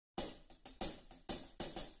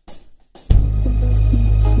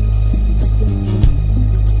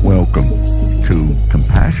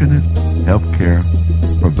Passionate Healthcare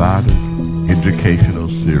Providers Educational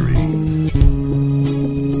Series.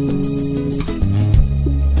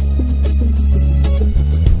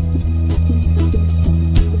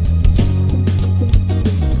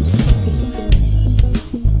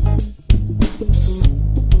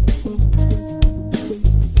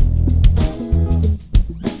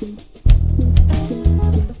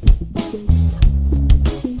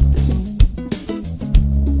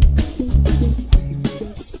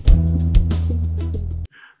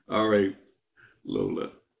 All right,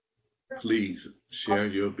 Lola, please share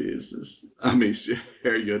your business.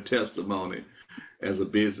 Share your testimony as a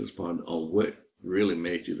business partner on what really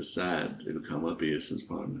made you decide to become a business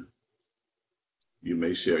partner. You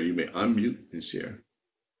may share, you may unmute and share.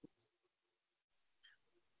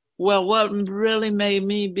 Well, what really made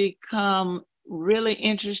me become really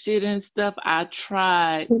interested in stuff, I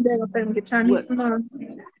tried. I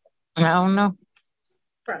don't know.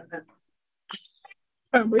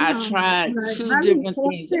 I tried two different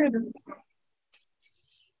things.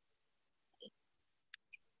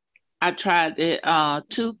 I tried the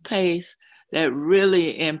toothpaste that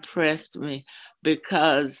really impressed me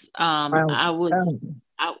because I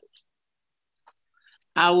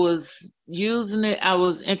was using it, I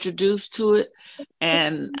was introduced to it,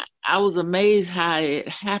 and I was amazed how it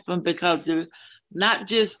happened because not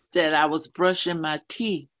just that I was brushing my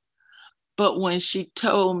teeth, but when she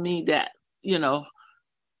told me that,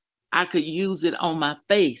 I could use it on my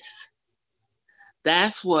face,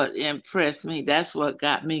 that's what impressed me. That's what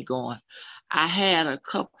got me going. I had a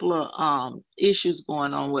couple of issues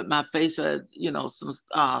going on with my face, some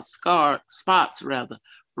spots rather,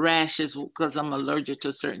 rashes because I'm allergic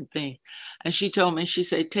to certain things. And she told me, she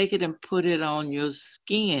said, take it and put it on your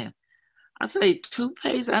skin. I said,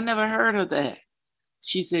 toothpaste? I never heard of that.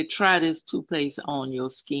 She said, try this toothpaste on your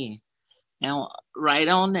skin. And right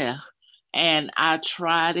on there. And I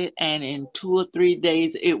tried it, and in 2 or 3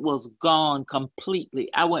 days, it was gone completely.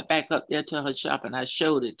 I went back up there to her shop and I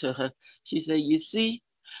showed it to her. She said, you see?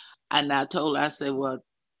 And I told her, I said, well,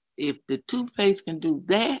 if the toothpaste can do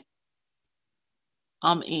that,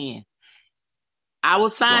 I'm in. I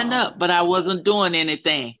was signed up, but I wasn't doing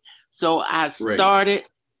anything. So I started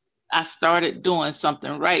doing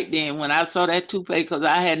something right then when I saw that toothpaste, because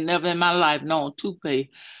I had never in my life known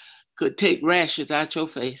toothpaste could take rashes out your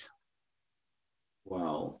face.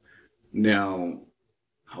 Wow. Now,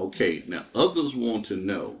 okay. Now, others want to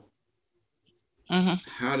know,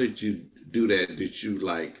 how did you do that? Did you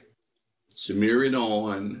smear it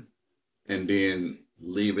on and then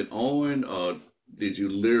leave it on, or did you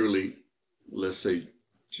literally, let's say,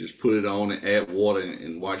 just put it on and add water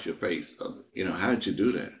and wash your face? How did you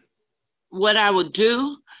do that? What I would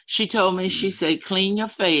do, she told me, she said, clean your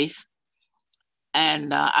face.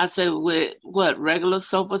 And I said, with what, regular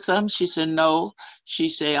soap or something? She said, no. She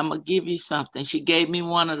said, I'm going to give you something. She gave me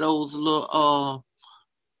one of those little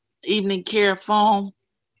evening care foam.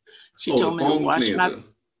 She told me to wash cleanser.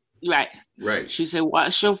 Right. She said,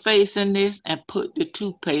 wash your face in this and put the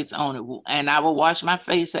toothpaste on it. And I would wash my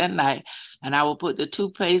face at night, and I would put the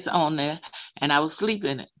toothpaste on there, and I would sleep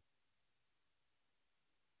in it.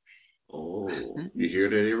 Oh, you hear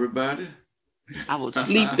that, everybody? I would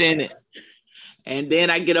sleep in it. And then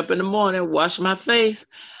I get up in the morning, wash my face,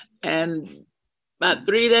 and about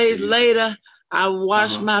 3 days later, I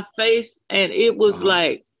washed my face, and it was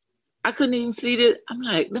like, I couldn't even see it. I'm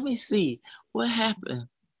like, let me see what happened.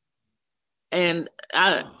 And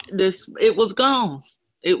it was gone.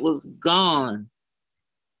 It was gone.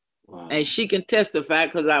 Wow. And she can testify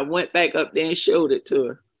because I went back up there and showed it to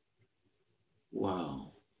her. Wow.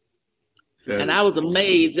 And I was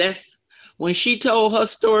amazed. That's when she told her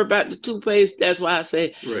story about the toothpaste. That's why I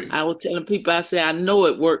said, I was telling people, I said, I know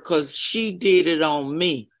it worked because she did it on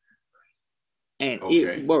me. And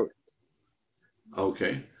it worked.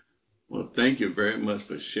 Okay. Well, thank you very much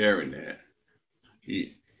for sharing that.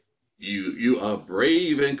 You are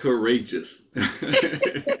brave and courageous.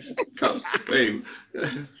 Hey,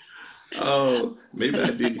 maybe I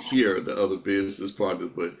didn't hear the other business partners,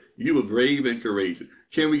 but you were brave and courageous.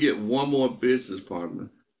 Can we get one more business partner?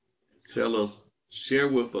 Tell us, share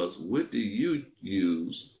with us, what do you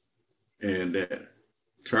use and that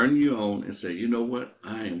turn you on and say, you know what,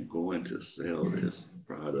 I am going to sell this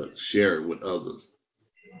product, share it with others.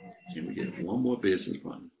 Can we get one more business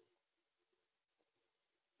partner?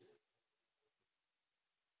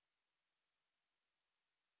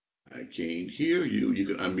 I can't hear you. You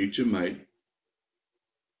can unmute your mic.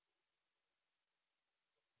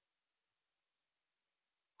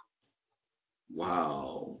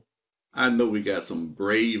 Wow. I know we got some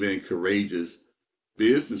brave and courageous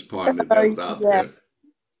business partner that was out there.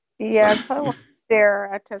 Yes, I want to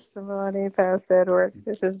share a testimony, Pastor Edwards.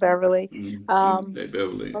 This is Beverly. Hey,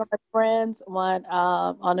 Beverly. One of my friends went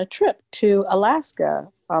on a trip to Alaska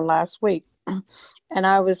last week, and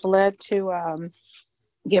I was led to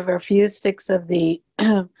give her a few sticks of the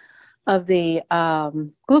of the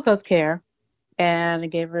glucose care, and I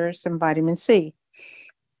gave her some vitamin C,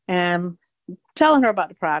 and telling her about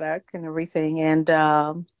the product and everything.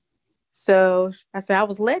 And so I said I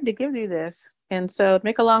was led to give you this. And so, to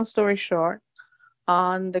make a long story short,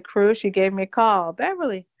 on the cruise, she gave me a call.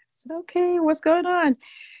 Beverly, I said, okay, what's going on?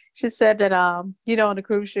 She said that, on the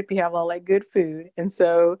cruise ship, you have all that good food. And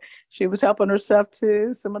so she was helping herself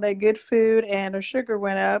to some of that good food, and her sugar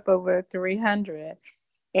went up over 300.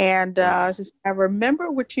 And Wow. she said, I remember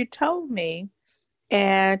what you told me.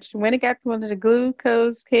 And she went and got one of the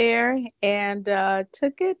glucose care and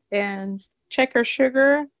took it and checked her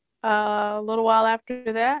sugar a little while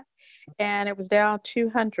after that. And it was down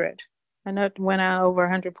 200. I know it went out over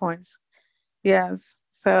 100 points. Yes.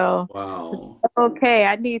 So, Wow. okay,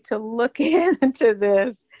 I need to look into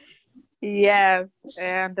this. Yes.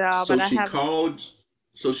 And, So but I she have, called.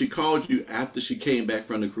 So she called you after she came back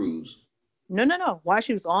from the cruise. no, no, no, while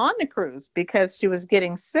she was on the cruise because she was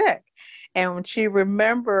getting sick. And when she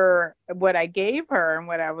remembered what I gave her and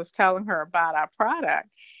what I was telling her about our product.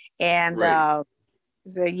 And, Right.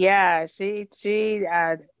 so yeah, she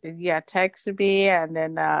texted me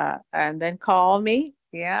and then called me.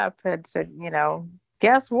 Yeah, and said,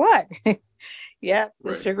 guess what? Yeah, the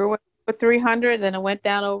Right. sugar went for 300 and it went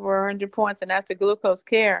down over 100 points, and that's the glucose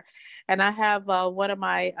care. And I have one of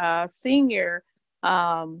my senior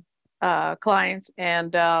um, clients,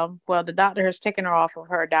 and well, the doctor has taken her off of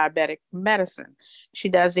her diabetic medicine. She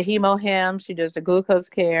does the hemohim, she does the glucose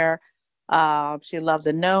care. She loved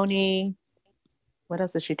the noni. What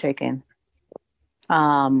else is she taking?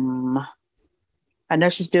 Um, I know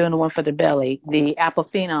she's doing the one for the belly, the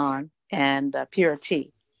apophenon and pure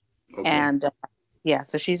T. Okay. And yeah,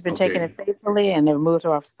 so she's been taking it Okay. faithfully, and they've moved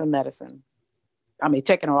her off some medicine. I mean,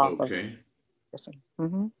 taking her off of Okay. medicine.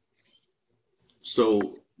 Mm-hmm.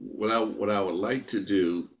 So what I would like to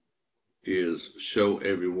do is show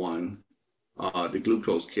everyone the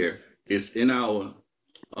glucose care. It's in our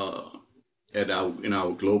uh, in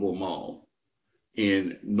our global mall.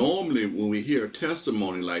 And normally, when we hear a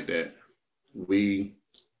testimony like that, we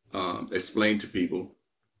explain to people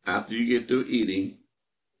after you get through eating,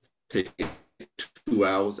 take 2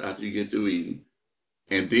 hours after you get through eating,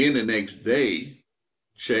 and then the next day,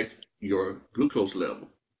 check your glucose level.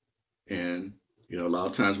 And, a lot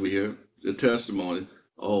of times we hear the testimony,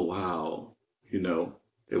 oh, wow,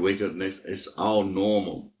 they wake up next, it's all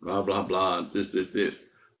normal, blah, blah, blah, this.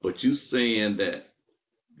 But you saying that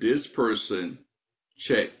this person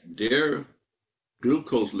checked their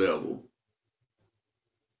glucose level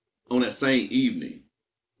on that same evening,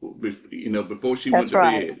 before she went That's to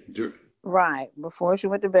right. bed. Right. Before she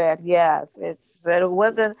went to bed. Yes. It said it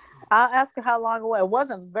wasn't, I'll ask her how long it was. It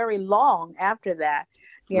wasn't very long after that,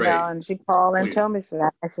 Right. and she called Oh, and yeah. told me,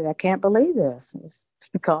 I said, I can't believe this. It's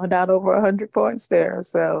gone down over 100 points there.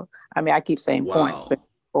 So, I mean, I keep saying points, but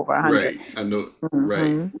Wow. over 100. Right. I know.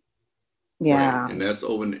 Right. Mm-hmm. Right. Yeah. And that's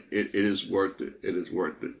over. It is worth it. It is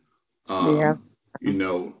worth it. Yes. Um, you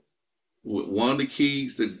know, one of the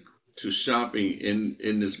keys to shopping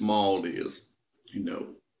in this mall is, you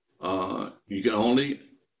can only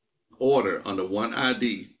order under one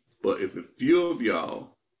ID. But if a few of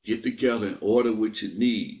y'all get together and order what you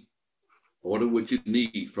need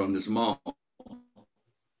from this mall,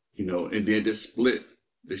 and then just split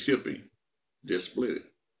the shipping, just split it.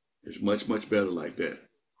 It's much, much better like that.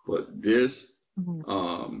 But this,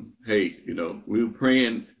 Mhm. hey, we were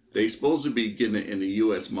praying they supposed to be getting it in the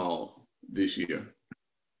U.S. mall this year.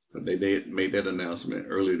 But they made that announcement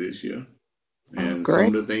earlier this year. Oh, And some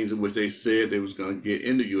great. of the things in which they said they was going to get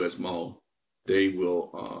in the U.S. mall, they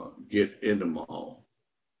will get in the mall.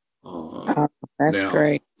 Oh, that's Now,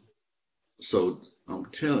 great. so I'm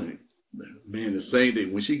telling you, man, the same day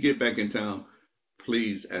when she get back in town,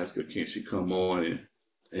 please ask her, can she come on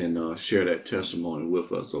and share that testimony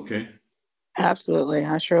with us, okay? Absolutely.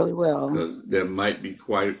 I surely will. Because there might be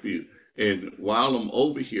quite a few. And while I'm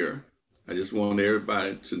over here, I just want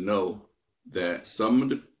everybody to know that some of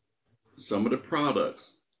the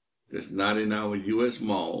products that's not in our U.S.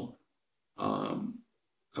 mall, I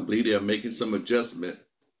believe they are making some adjustment,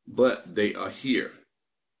 but they are here.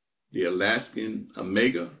 The Alaskan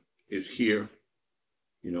Omega is here,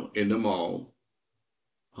 in the mall.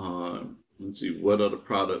 Let's see what other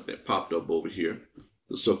product that popped up over here.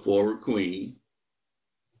 The Sephora Queen,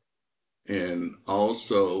 and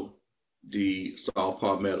also the saw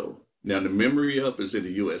palmetto. Now the Memory Up is in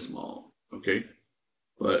the U.S. Mall, okay?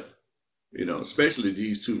 But especially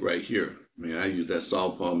these two right here. Man, I use that saw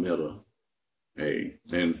palmetto. Hey,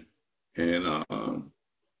 and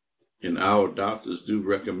our doctors do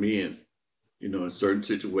recommend, in certain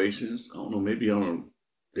situations. I don't know, maybe on a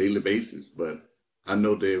daily basis, but I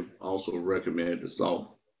know they've also recommended the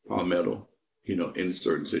saw palmetto, in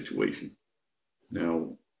certain situations.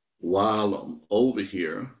 Now, while I'm over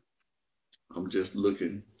here, I'm just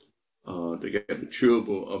looking. They got the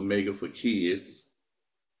chewable omega for kids,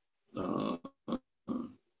 uh,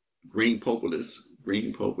 green propolis.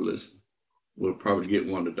 Green propolis. We'll probably get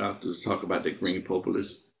one of the doctors to talk about the green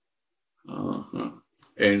propolis. Uh-huh.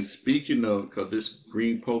 And speaking of, because this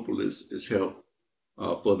green propolis is help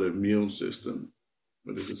for the immune system,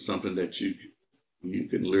 but this is something that you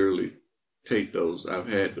can literally take those. I've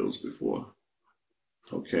had those before.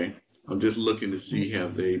 Okay, I'm just looking to see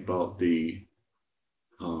have they bought the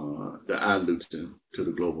iLutin to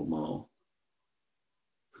the global mall,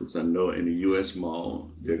 because I know in the U.S.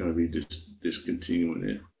 mall they're going to be discontinuing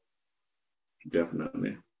it,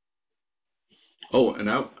 definitely. Oh, and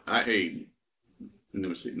hey, let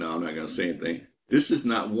me see. No, I'm not going to say anything. This is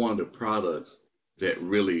not one of the products that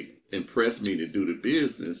really impressed me to do the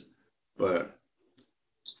business, but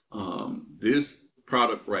this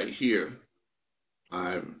product right here,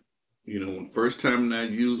 first time I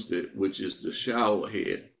used it, which is the shower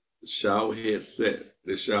head set,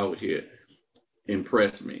 the shower head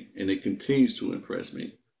impressed me, and it continues to impress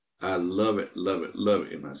me. I love it, love it, love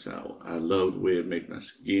it in my shower. I love the way it makes my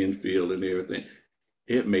skin feel and everything.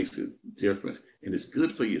 It makes a difference, and it's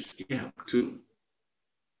good for your scalp too.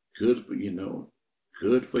 Good for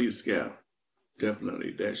good for your scalp.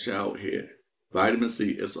 Definitely that shower head. Vitamin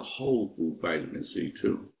C is a whole food vitamin C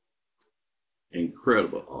too.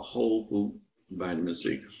 Incredible, a whole food vitamin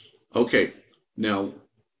C. Okay, now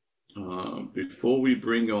before we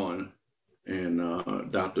bring on and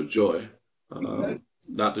Dr. Joy,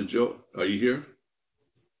 Dr. Joy, are you here?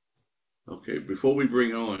 Okay, before we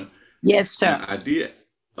bring on, Yes, sir. I did.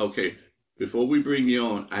 Okay, before we bring you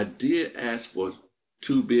on, I did ask for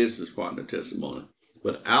 2 business partner testimony,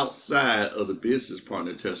 but outside of the business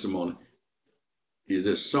partner testimony, is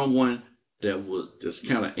there someone that was just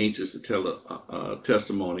kind of anxious to tell a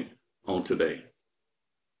testimony on today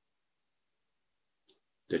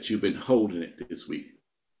that you've been holding it this week?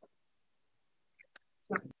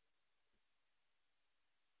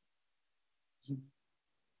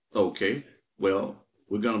 Okay, well,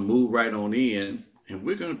 we're going to move right on in, and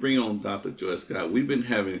we're going to bring on Dr. Joy Scott. We've been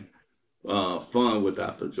having fun with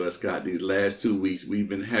Dr. Joy Scott these last 2 weeks. We've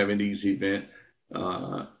been having these events,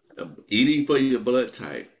 eating for your blood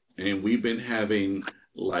type, and we've been having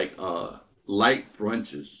like light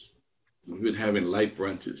brunches. We've been having light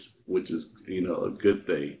brunches, which is a good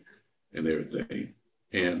thing and everything.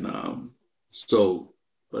 And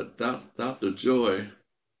but Dr. Joy,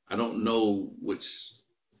 I don't know which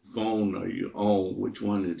phone are you on, which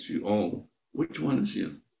one is you on, which one is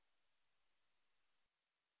you?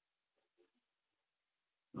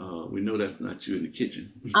 We know that's not you in the kitchen.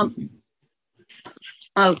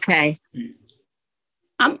 Okay.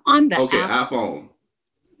 I'm on the iPhone.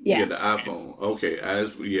 Yes. Yeah, the iPhone. Okay,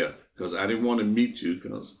 because I didn't want to mute you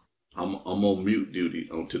because I'm on mute duty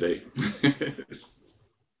on today.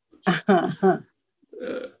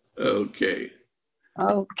 Okay.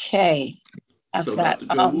 Okay. So, Dr.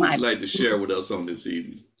 Joy, what would you like to share with us on this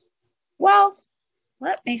evening? Well,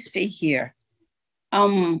 let me see here.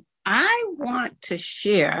 I want to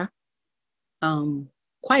share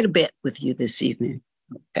quite a bit with you this evening.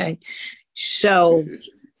 Okay. So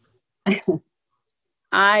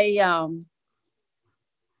I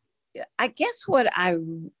guess what I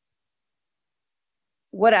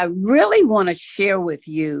really want to share with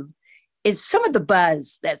you is some of the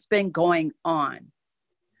buzz that's been going on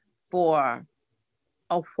for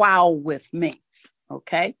a while with me.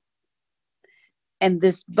 Okay. And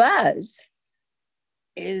this buzz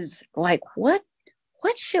is like, what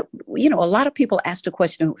should, a lot of people ask the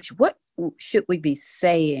question, what should we be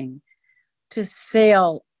saying to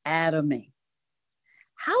sell Atomy?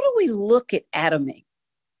 How do we look at Atomy,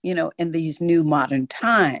 in these new modern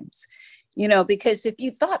times? Because if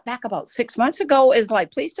you thought back about 6 months ago, it's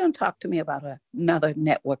like, please don't talk to me about another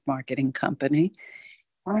network marketing company.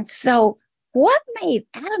 And so what made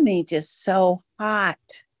Atomy just so hot?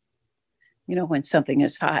 When something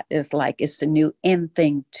is hot, it's like it's the new in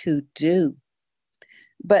thing to do.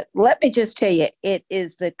 But let me just tell you, it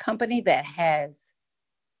is the company that has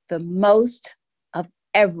the most of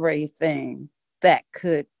everything that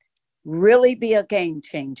could really be a game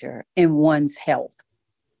changer in one's health.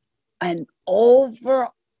 An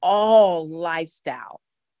overall all lifestyle.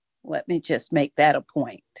 Let me just make that a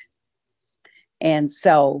point. And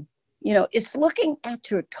so, it's looking at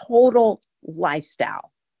your total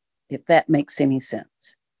lifestyle, if that makes any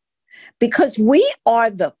sense. Because we are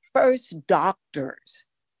the first doctors.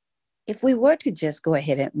 If we were to just go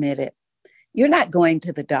ahead and admit it, you're not going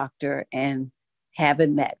to the doctor and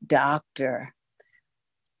having that doctor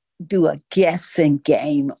do a guessing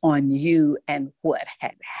game on you and what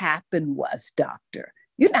had happened was, doctor.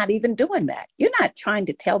 You're not even doing that. You're not trying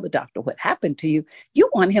to tell the doctor what happened to you. You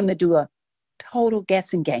want him to do a total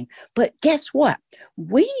guessing game. But guess what?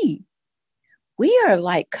 We are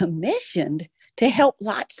like commissioned to help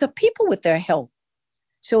lots of people with their health.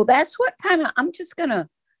 So that's what I'm just going to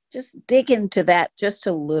just dig into that just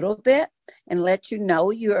a little bit and let you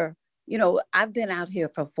know I've been out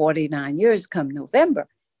here for 49 years come November.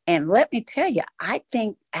 And let me tell you, I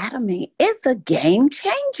think Atomy is a game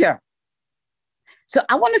changer. So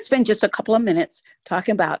I want to spend just a couple of minutes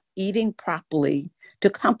talking about eating properly to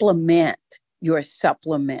complement your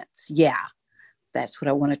supplements. Yeah, that's what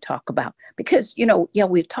I want to talk about. Because,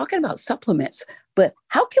 we're talking about supplements, but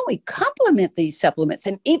how can we complement these supplements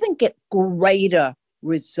and even get greater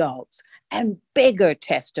results and bigger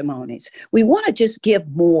testimonies? We want to just give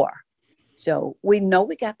more. So we know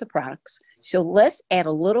we got the products. So let's add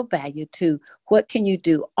a little value to what can you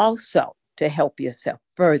do also to help yourself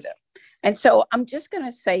further. And so I'm just going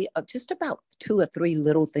to say just about 2 or 3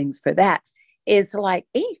 little things for that is like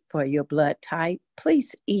eat for your blood type.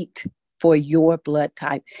 Please eat for your blood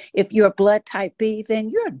type. If you're blood type B, then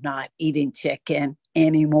you're not eating chicken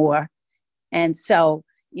anymore. And so,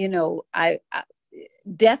 I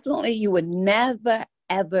definitely, you would never,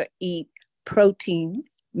 ever eat protein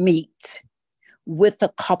meat with a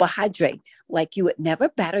carbohydrate. Like you would never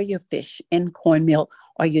batter your fish in cornmeal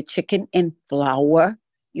or your chicken in flour.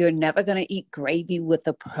 You're never going to eat gravy with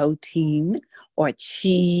a protein or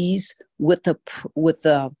cheese with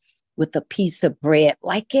a piece of bread,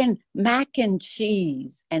 like in mac and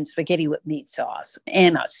cheese and spaghetti with meat sauce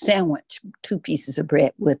and a sandwich, 2 pieces of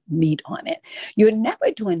bread with meat on it. You're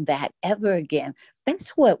never doing that ever again.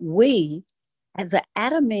 That's what we as an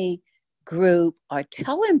Atomy group are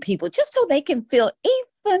telling people, just so they can feel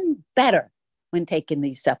even better when taking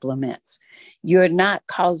these supplements. You're not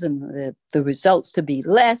causing the results to be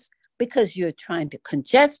less because you're trying to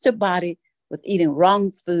congest the body with eating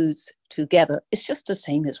wrong foods together. It's just the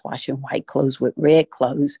same as washing white clothes with red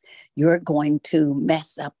clothes. You're going to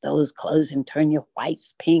mess up those clothes and turn your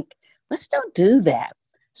whites pink. Let's don't do that.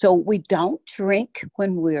 So we don't drink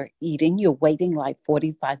when we're eating. You're waiting like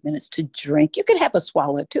 45 minutes to drink. You could have a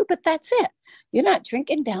swallow too, but that's it. You're not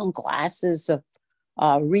drinking down glasses of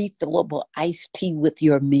refillable iced tea with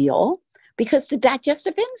your meal because the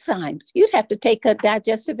digestive enzymes, you'd have to take a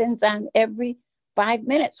digestive enzyme every 5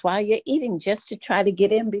 minutes while you're eating just to try to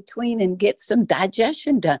get in between and get some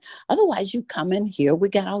digestion done. Otherwise, you come in here, we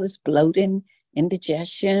got all this bloating,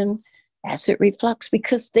 indigestion, acid reflux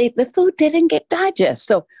because the food didn't get digested.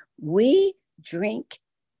 So we drink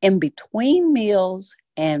in between meals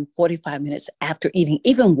and 45 minutes after eating,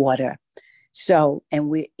 even water. So, and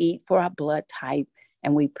we eat for our blood type,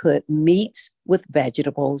 and we put meats with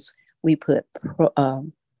vegetables. We put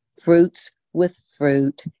fruits with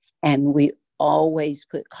fruit, and we always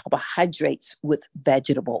put carbohydrates with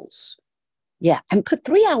vegetables. Yeah, and put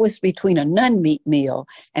 3 hours between a non-meat meal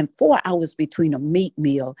and 4 hours between a meat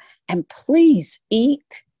meal. And please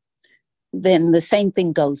eat. Then the same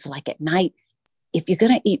thing goes like at night. If you're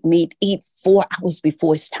going to eat meat, eat 4 hours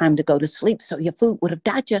before it's time to go to sleep. So your food would have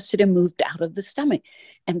digested and moved out of the stomach.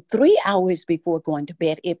 And 3 hours before going to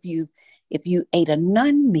bed, if you ate a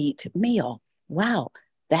non-meat meal. Wow,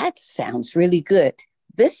 that sounds really good.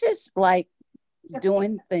 This is like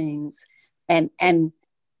doing things and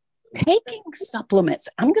taking supplements.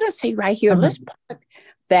 I'm going to say right here, let's put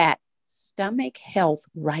that stomach health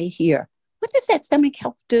right here. What does that stomach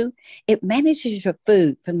health do? It manages your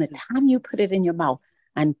food from the time you put it in your mouth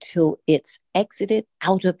until it's exited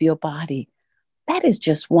out of your body. That is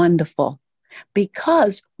just wonderful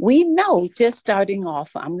because we know, just starting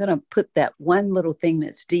off, I'm going to put that one little thing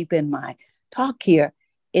that's deep in my talk here,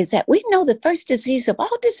 is that we know the first disease of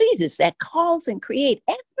all diseases that cause and create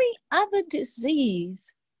every other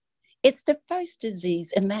disease. It's the first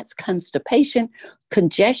disease, and that's constipation,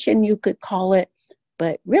 congestion, you could call it.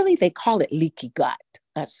 But really, they call it leaky gut.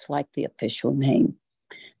 That's like the official name.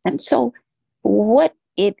 And so what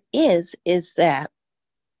it is that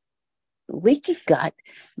leaky gut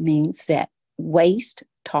means that waste,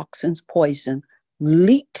 toxins, poison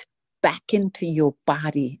leaked back into your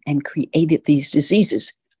body and created these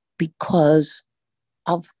diseases because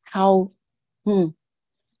of how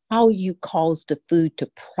how you cause the food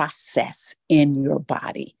to process in your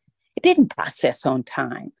body. It didn't process on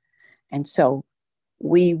time. And so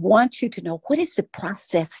we want you to know, what is the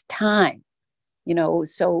process time?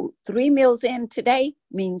 So 3 meals in today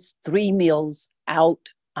means 3 meals out,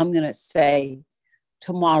 I'm going to say,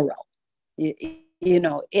 tomorrow.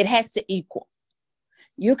 It has to equal.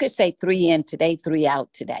 You could say 3 in today, 3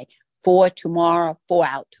 out today, 4 tomorrow, 4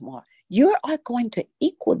 out tomorrow. You are going to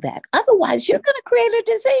equal that. Otherwise, you're going to create a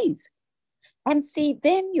disease. And see,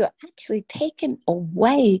 then you're actually taken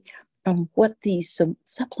away from what these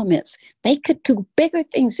supplements, they could do bigger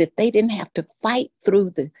things if they didn't have to fight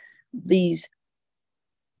through these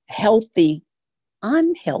healthy,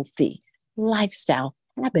 unhealthy lifestyle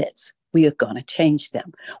habits. We are going to change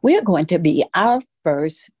them. We are going to be our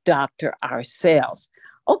first doctor ourselves.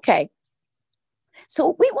 Okay.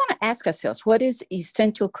 So we want to ask ourselves, what is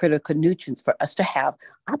essential critical nutrients for us to have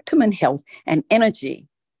optimum health and energy?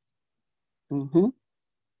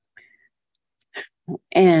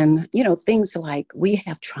 And, things like we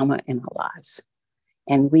have trauma in our lives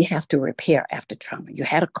and we have to repair after trauma. You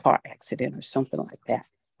had a car accident or something like that.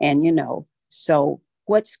 And, so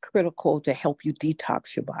what's critical to help you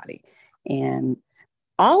detox your body? And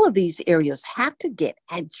all of these areas have to get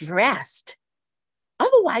addressed.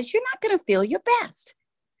 Otherwise, you're not going to feel your best.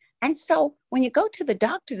 And so when you go to the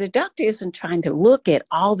doctor isn't trying to look at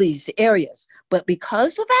all these areas. But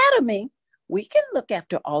because of Atomy, we can look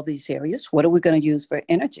after all these areas. What are we going to use for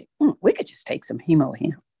energy? We could just take some hemo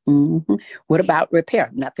here. What about repair?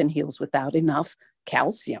 Nothing heals without enough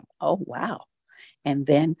calcium. Oh, wow. And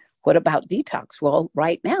then what about detox? Well,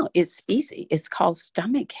 right now it's easy. It's called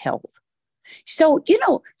stomach health. So,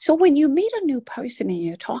 so when you meet a new person and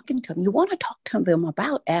you're talking to them, you want to talk to them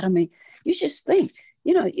about Atomy. You just think,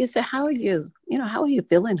 you say, how are you? How are you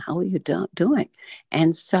feeling? How are you doing?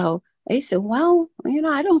 And so they said, well,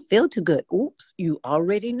 I don't feel too good. Oops, you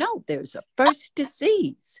already know there's a first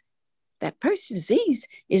disease. That first disease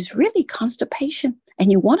is really constipation.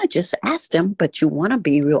 And you want to just ask them, but you want to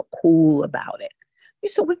be real cool about it.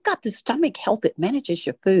 So we've got the stomach health that manages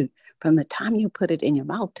your food from the time you put it in your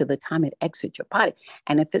mouth to the time it exits your body.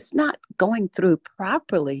 And if it's not going through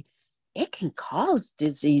properly, it can cause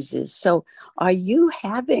diseases. So are you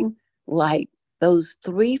having like those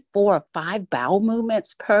 3, 4, or 5 bowel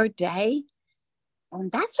movements per day?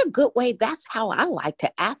 And that's a good way. That's how I like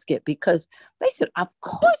to ask it, because they said, of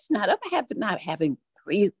course not. I'm not having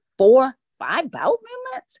 3, 4, 5 bowel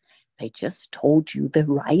movements. They just told you the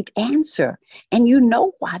right answer. And you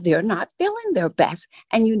know why they're not feeling their best.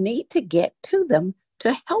 And you need to get to them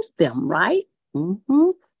to help them, right?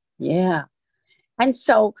 Yeah. And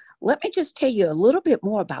so let me just tell you a little bit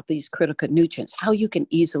more about these critical nutrients, how you can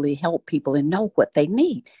easily help people and know what they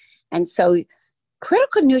need. And so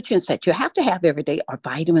critical nutrients that you have to have every day are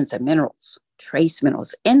vitamins and minerals, trace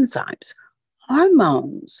minerals, enzymes,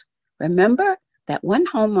 hormones. Remember that one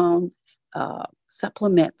hormone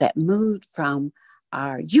supplement that moved from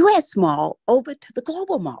our U.S. mall over to the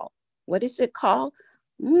global mall. What is it called?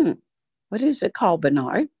 What is it called,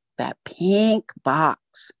 Bernard? That pink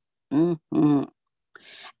box.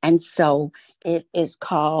 And so it is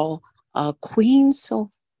called Queen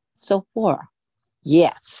Sephora.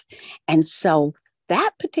 Yes. And so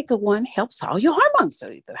that particular one helps all your hormones, so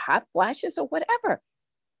the hot flashes or whatever.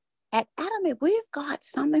 At Atomy, we've got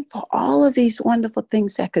something for all of these wonderful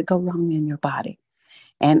things that could go wrong in your body.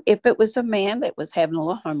 And if it was a man that was having a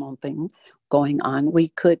little hormone thing going on, we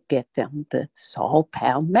could get them the saw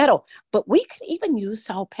palmetto. But we could even use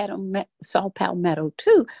saw palmetto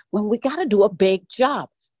too when we got to do a big job,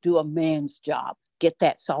 do a man's job. Get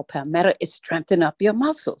that saw palmetto. It strengthens up your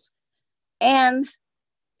muscles. And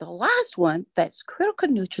the last one, that's critical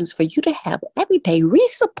nutrients for you to have every day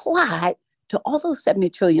resupplied to all those 70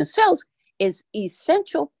 trillion cells, is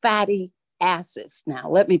essential fatty acids. Now,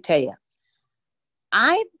 let me tell you,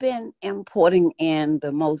 I've been importing in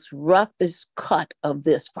the most roughest cut of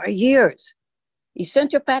this for years.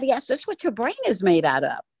 Essential fatty acids, that's what your brain is made out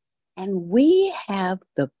of. And we have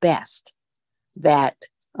the best that,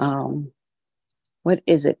 what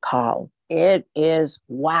is it called? It is,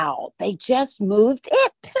 wow, they just moved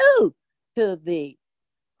it to the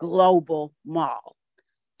global mall.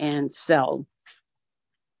 And so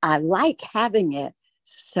I like having it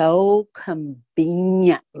so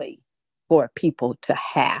conveniently for people to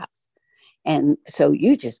have. And so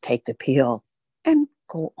you just take the pill and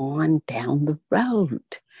go on down the road.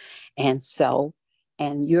 And so,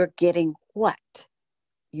 and you're getting what?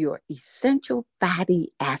 Your essential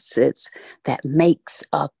fatty acids that makes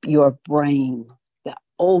up your brain, the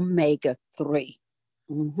omega-3.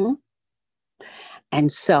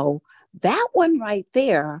 And so that one right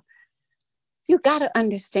there, you got to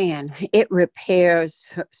understand, it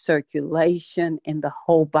repairs circulation in the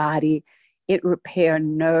whole body. It repairs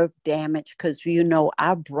nerve damage because,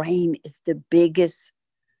 our brain is the biggest,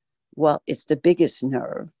 well, it's the biggest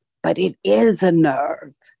nerve, but it is a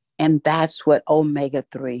nerve. And that's what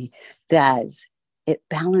omega-3 does. It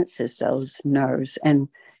balances those nerves and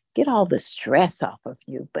get all the stress off of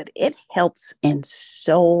you, but it helps in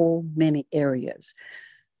so many areas,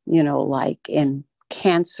 like in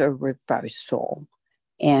cancer reversal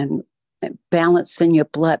and balancing your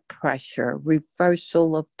blood pressure,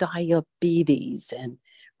 reversal of diabetes, and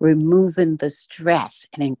removing the stress,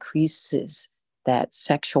 and increases that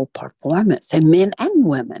sexual performance in men and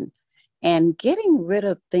women, and getting rid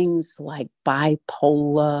of things like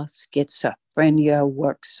bipolar, schizophrenia,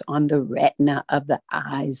 works on the retina of the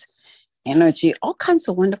eyes, energy, all kinds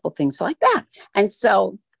of wonderful things like that. And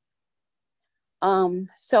so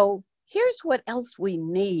here's what else we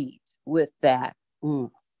need with that.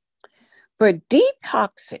 For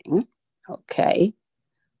detoxing, okay,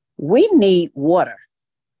 we need water.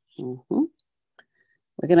 We're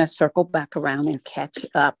going to circle back around and catch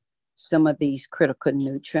up some of these critical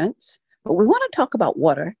nutrients. But we want to talk about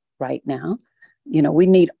water right now. We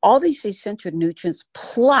need all these essential nutrients,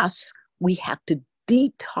 plus we have to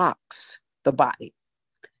detox the body.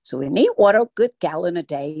 So we need water, a good gallon a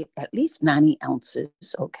day, at least 90 ounces,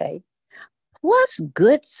 okay? Plus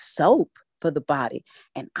good soap for the body.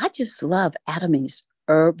 And I just love Atomy's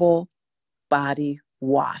Herbal Body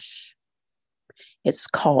Wash. It's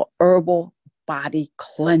called Herbal Body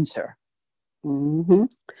Cleanser. And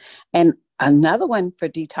another one for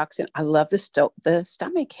detoxing, I love the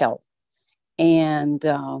stomach health. And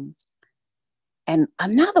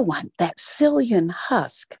another one, that psyllium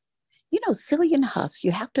husk. Psyllium husk,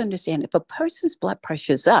 you have to understand, if a person's blood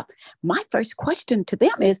pressure is up, my first question to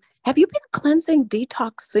them is, have you been cleansing,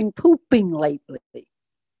 detoxing, pooping lately?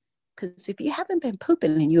 Because if you haven't been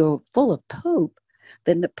pooping and you're full of poop,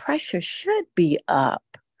 then the pressure should be up,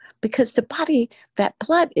 because the body, that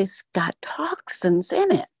blood is got toxins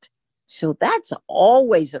in it. So that's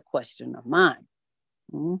always a question of mine.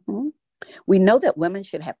 We know that women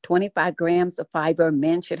should have 25 grams of fiber.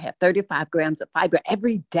 Men should have 35 grams of fiber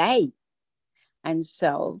every day. And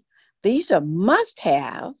so these are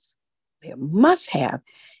must-have. They're must-have.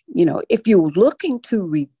 If you're looking to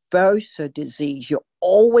reverse a disease, you're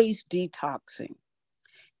always detoxing.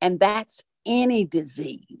 And that's any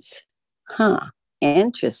disease.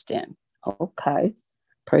 Interesting. Okay.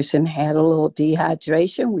 Person had a little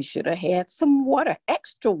dehydration. We should have had some water,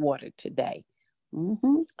 extra water today.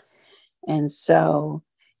 And so,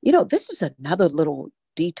 this is another little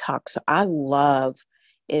detox I love,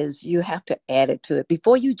 is you have to add it to it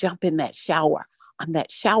before you jump in that shower, on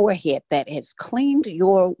that shower head that has cleaned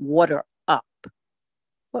your water up.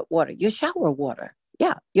 What water? Your shower water.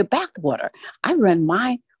 Yeah, your bath water. I run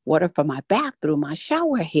my water from my bath through my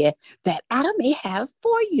shower head that Atomy has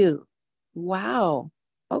for you. Wow.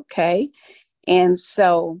 Okay. And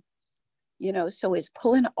so, so it's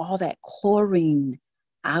pulling all that chlorine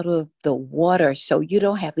out of the water, so you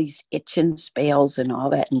don't have these itching spells and all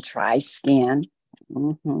that and dry skin.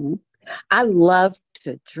 I love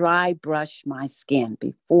to dry brush my skin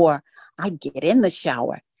before I get in the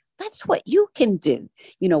shower. That's what you can do.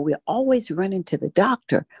 We're always running to the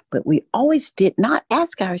doctor, but we always did not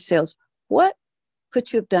ask ourselves, what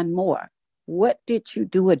could you have done more? What did you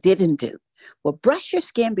do or didn't do? Well, brush your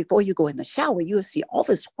skin before you go in the shower. You'll see all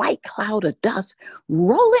this white cloud of dust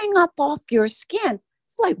rolling up off your skin.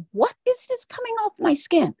 It's like, what is this coming off my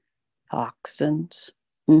skin? Toxins.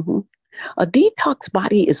 A detox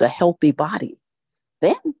body is a healthy body.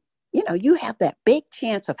 Then, you have that big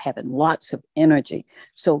chance of having lots of energy.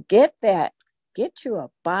 So get you a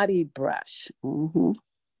body brush.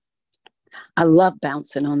 I love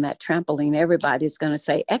bouncing on that trampoline. Everybody's going to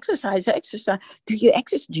say, exercise. Do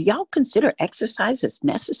y'all consider exercise as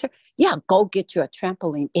necessary? Yeah, go get you a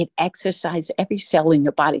trampoline. It exercises every cell in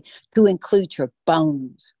your body, to include your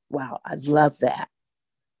bones. Wow, I love that.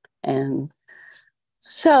 And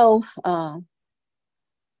so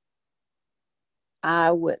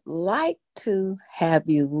I would like to have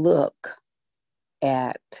you look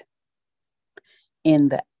at, in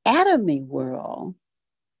the Atomy world,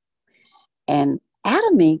 and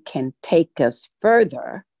Atomy can take us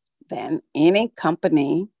further than any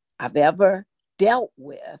company I've ever dealt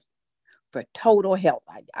with for total health.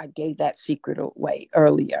 I gave that secret away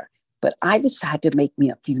earlier, but I decided to make me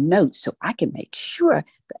a few notes so I can make sure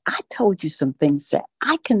that I told you some things that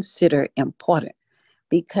I consider important,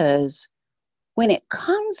 because when it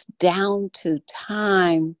comes down to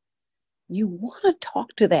time, you want to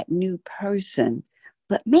talk to that new person,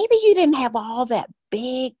 but maybe you didn't have all that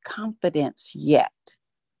big confidence yet.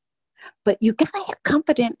 But you got to have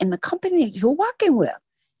confidence in the company that you're working with.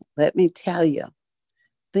 Let me tell you,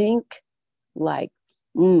 think like,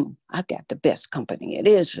 I got the best company. It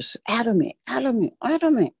is just adamant, adamant,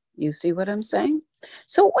 adamant. You see what I'm saying?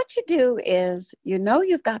 So what you do is,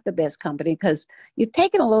 you've got the best company because you've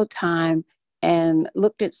taken a little time and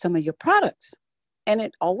looked at some of your products. And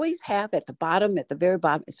it always have at the very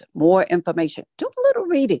bottom, is more information. Do a little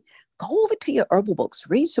reading. Go over to your herbal books,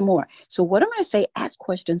 read some more. So what am I say? Ask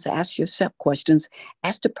questions, ask yourself questions,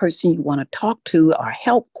 ask the person you want to talk to or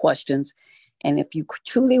help questions. And if you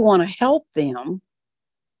truly want to help them,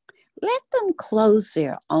 let them close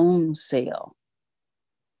their own sale,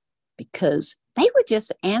 because they would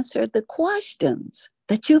just answer the questions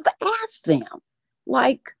that you've asked them.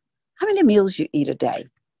 Like, how many meals you eat a day?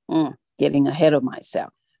 Getting ahead of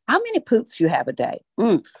myself. How many poops you have a day?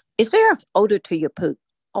 Is there an odor to your poop?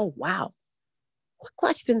 Oh, wow. What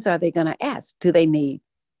questions are they going to ask? Do they need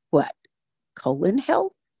what? Colon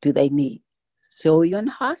health? Do they need psyllium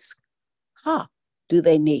husk? Do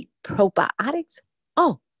they need probiotics?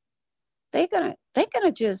 Oh, they're gonna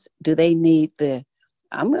just, do they need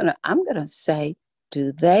I'm gonna say,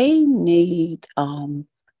 do they need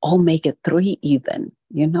omega-3 even?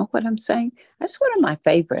 You know what I'm saying? That's one of my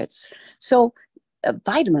favorites. So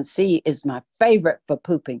vitamin C is my favorite for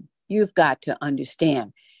pooping. You've got to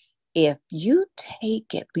understand, if you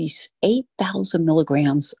take at least 8,000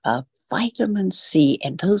 milligrams of vitamin C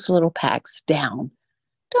in those little packs down,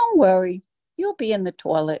 don't worry, you'll be in the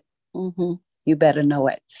toilet. You better know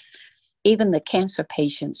it. Even the cancer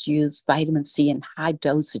patients use vitamin C in high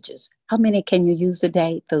dosages. How many can you use a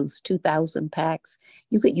day? Those 2,000 packs?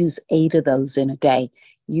 You could use 8 of those in a day.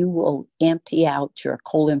 You will empty out your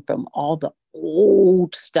colon from all the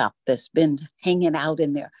old stuff that's been hanging out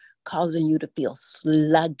in there, causing you to feel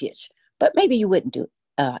sluggish. But maybe you wouldn't do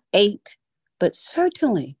 8, but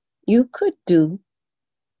certainly you could do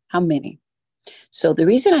how many? So the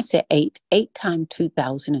reason I said 8 times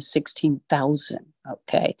 2,000 is 16,000.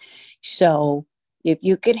 Okay. So if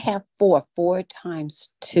you could have 4 times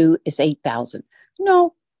 2 is 8,000.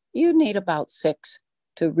 No, you need about 6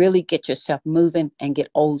 to really get yourself moving and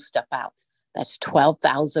get old stuff out. That's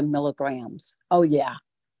 12,000 milligrams. Oh yeah.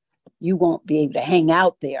 You won't be able to hang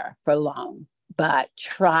out there for long, but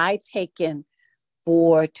try taking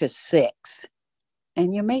 4 to 6.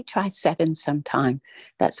 And you may try 7 sometime.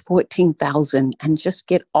 That's 14,000, and just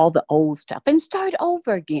get all the old stuff and start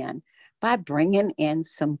over again by bringing in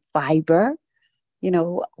some fiber.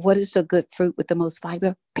 What is a good fruit with the most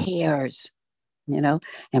fiber? Pears,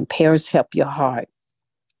 and pears help your heart.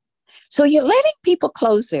 So you're letting people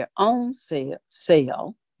close their own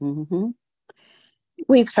sale.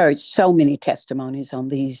 We've heard so many testimonies on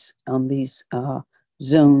these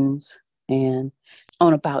Zooms and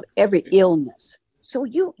on about every illness. So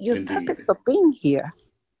your Indeed. Purpose for being here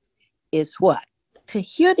is what? To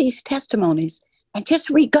hear these testimonies and just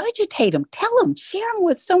regurgitate them, tell them, share them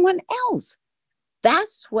with someone else.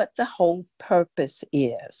 That's what the whole purpose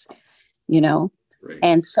is, Right.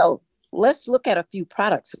 And so let's look at a few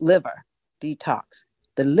products. Liver detox.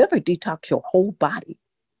 The liver detox your whole body.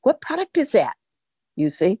 What product is that? You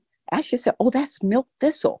see? Ask yourself, oh, that's milk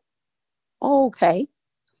thistle. Oh, okay.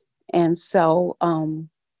 And so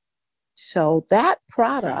that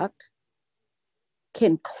product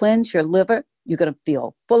can cleanse your liver. You're going to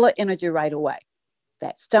feel full of energy right away.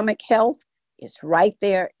 That stomach health is right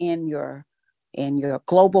there in your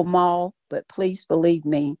global mall. But please believe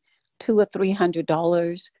me, $200 or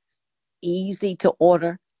 $300, easy to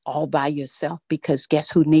order all by yourself, because guess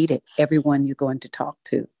who need it? Everyone you're going to talk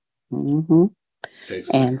to. Excellent.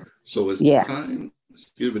 And so it's time.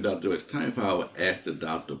 Excuse me, doctor. It's time for our Ask the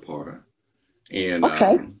Doctor part. And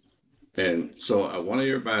okay. And so I want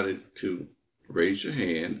everybody to raise your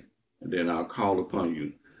hand, and then I'll call upon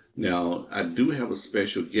you. Now, I do have a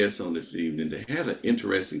special guest on this evening that had an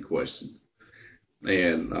interesting question.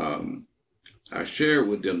 And I shared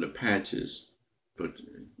with them the patches, but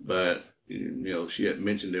she had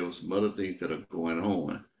mentioned there was some other things that are going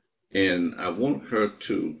on. And I want her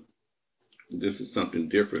to, this is something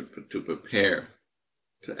different, to prepare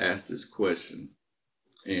to ask this question.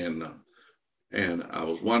 And I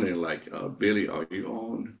was wondering, like, Billy, are you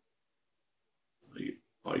on?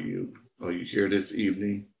 Are you here this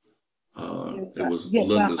evening? It was yes,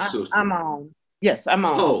 Linda's sister. I'm on. Yes, I'm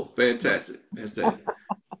on. Oh, fantastic!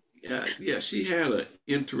 Yeah. She had an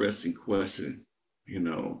interesting question.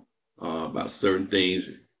 About certain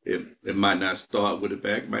things. It might not start with a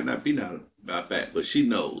back, might not be not about back, but she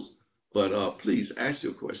knows. But please ask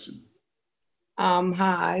your question.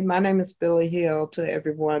 Hi, my name is Billy Hill to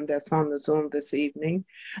everyone that's on the Zoom this evening.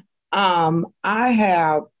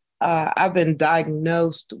 I've been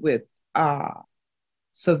diagnosed with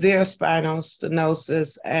severe spinal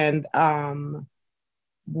stenosis, and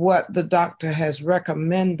what the doctor has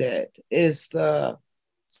recommended is the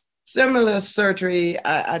similar surgery.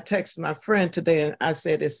 I texted my friend today and I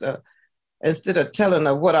said instead of telling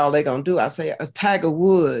her what all they're gonna do, I say a Tiger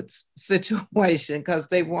Woods situation because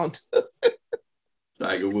they want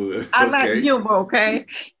Tiger Woods. I like Okay. humor, okay?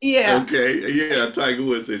 Yeah. Okay. Yeah, Tiger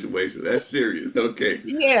Woods situation. That's serious. Okay.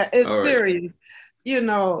 Yeah, it's All right. serious.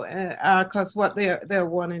 Because what they're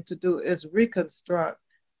wanting to do is reconstruct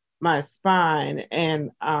my spine,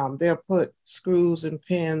 and they'll put screws and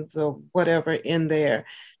pins or whatever in there,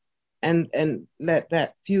 and let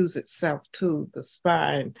that fuse itself to the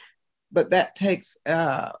spine. But that takes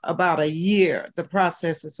about a year. The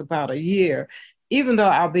process is about a year, even though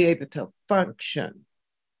I'll be able to function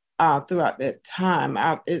throughout that time.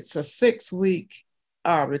 It's a 6 week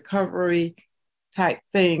recovery type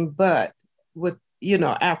thing, but with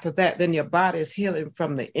after that, then your body is healing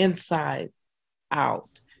from the inside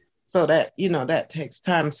out. So that takes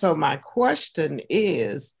time. So my question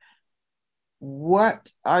is,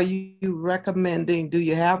 what are you recommending? Do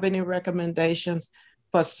you have any recommendations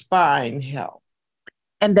for spine health?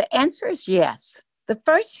 And the answer is yes. The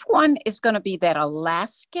first one is going to be that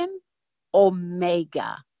Alaskan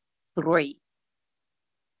omega-3.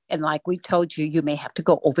 And like we told you, you may have to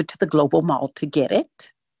go over to the Global Mall to get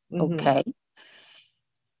it. Mm-hmm. Okay.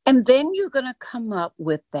 And then you're going to come up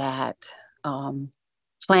with that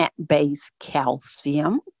plant-based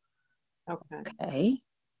calcium. Okay.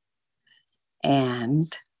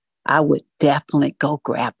 And I would definitely go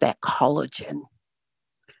grab that collagen.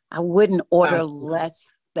 I wouldn't order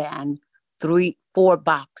less than 3-4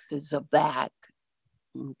 boxes of that.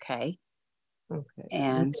 Okay.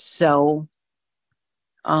 And so,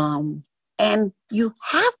 and you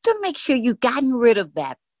have to make sure you've gotten rid of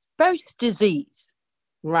that first disease.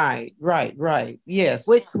 Right. Yes.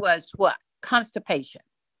 Which was what? Constipation.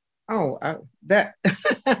 Oh, that,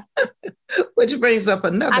 which brings up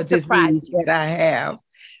another disease that I have,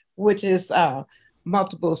 which is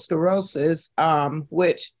multiple sclerosis,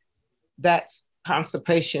 which that's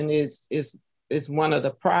constipation is one of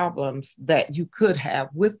the problems that you could have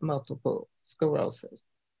with multiple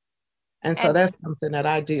sclerosis. And so that's something that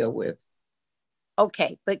I deal with.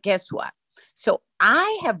 Okay, but guess what? So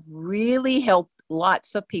I have really helped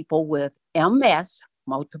lots of people with MS,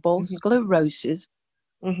 multiple sclerosis,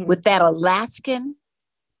 with that Alaskan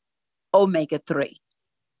omega-3.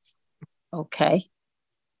 Okay.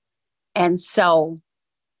 And so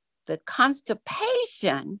the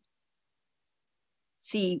constipation,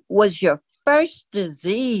 was your first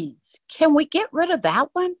disease. Can we get rid of that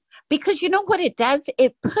one? Because you know what it does?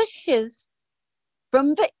 It pushes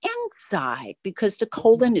from the inside because the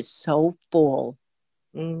colon is so full.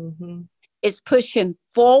 Mm-hmm. It's pushing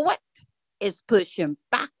forward. It's pushing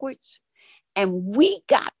backwards. And we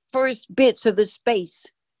got first bits of the space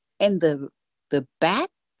in the back.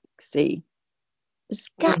 It's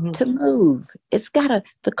got to move.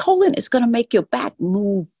 The colon is going to make your back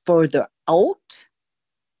move further out.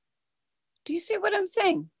 Do you see what I'm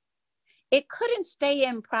saying? It couldn't stay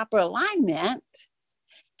in proper alignment.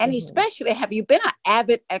 And especially, have you been an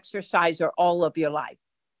avid exerciser all of your life?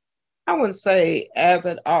 I wouldn't say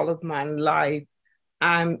avid all of my life.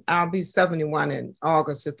 I'll be 71 in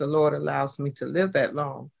August if the Lord allows me to live that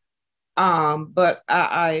long. But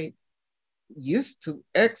I used to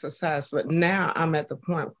exercise, but now I'm at the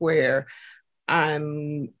point where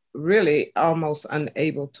I'm really almost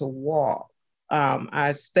unable to walk.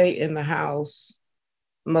 I stay in the house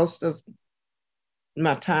most of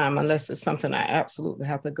my time, unless it's something I absolutely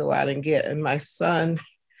have to go out and get. And my son,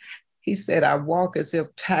 he said, I walk as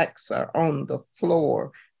if tacks are on the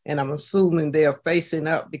floor. And I'm assuming they're facing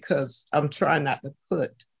up because I'm trying not to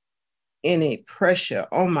put any pressure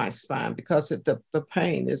on my spine because the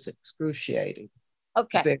pain is excruciating.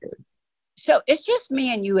 Okay. Very. So it's just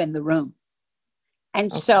me and you in the room. And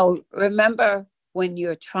so remember, when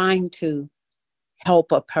you're trying to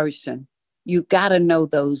help a person, you got to know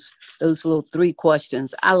those little 3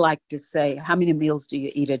 questions. I like to say, how many meals do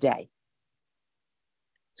you eat a day?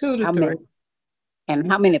 2 to 3.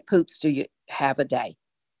 And how many poops do you have a day?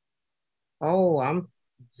 Oh, I'm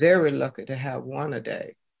very lucky to have 1 a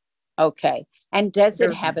day. Okay. And does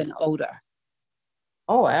it have an odor?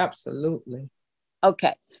 Oh, absolutely.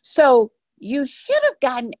 Okay. So you should have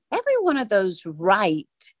gotten every one of those right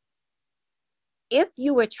if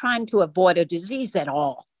you were trying to avoid a disease at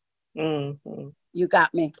all. Mm-hmm. You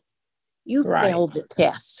got me. You failed the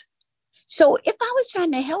test. So if I was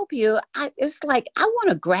trying to help you, it's like I want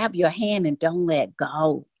to grab your hand and don't let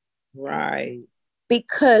go. Right.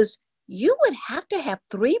 Because you would have to have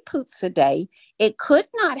 3 poops a day. It could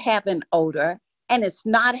not have an odor, and it's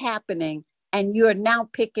not happening. And you're now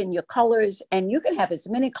picking your colors, and you can have as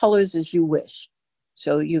many colors as you wish.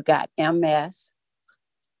 So you got MS,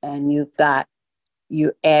 and you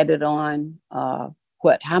added on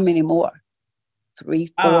what? How many more? 3,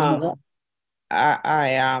 4 more.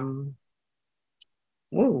 I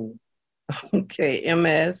woo. Okay,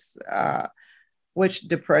 MS, which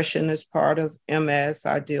depression is part of MS.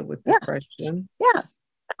 I deal with depression. Yeah.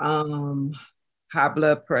 High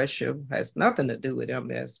blood pressure has nothing to do with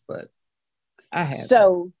MS, but I have.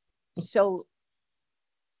 So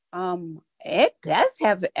it does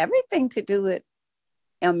have everything to do with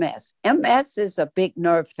MS. MS is a big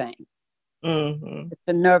nerve thing. Mm-hmm. It's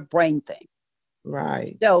a nerve brain thing.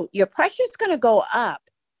 Right. So your pressure is going to go up.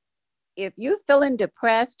 If you're feeling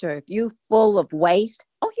depressed or if you're full of waste,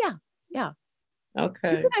 oh yeah.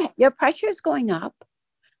 Okay. Your pressure is going up.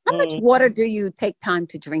 How much water do you take time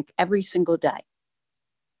to drink every single day?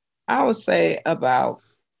 I would say about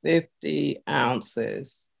 50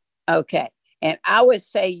 ounces. Okay. And I would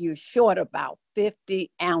say you're short about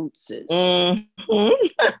 50 ounces.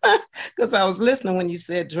 Because I was listening when you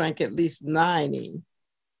said drink at least 90.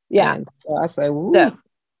 Yeah. And so I say, woo, so,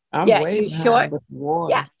 I'm way short with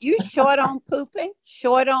water. Yeah, you short on pooping,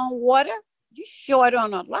 short on water, you short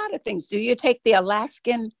on a lot of things. Do you take the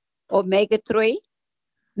Alaskan omega-3?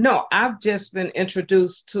 No, I've just been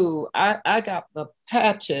introduced to, I got the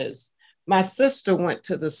patches. My sister went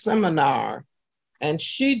to the seminar and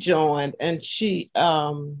she joined, and she,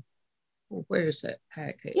 where's that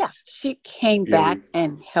package? Yeah, she came back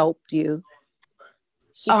and helped you.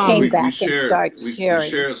 She we started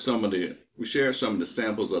sharing. We shared some of the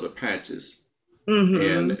samples of the patches, Mm-hmm.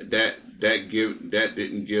 and that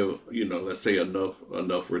didn't give, let's say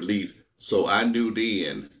enough relief. So I knew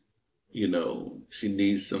then, she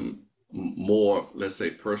needs some more, let's say,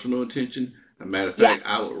 personal attention. As a matter of fact,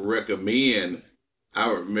 I would recommend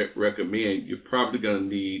you're probably gonna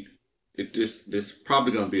need it. This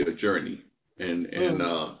probably gonna be a journey, and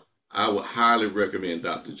I would highly recommend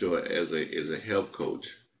Dr. Joy as a health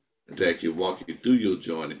coach that can walk you through your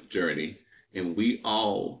journey, and we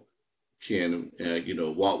all can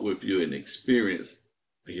walk with you and experience,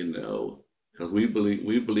 because we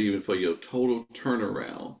believe in for your total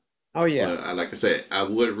turnaround. Oh yeah. But like I said, I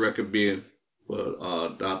would recommend for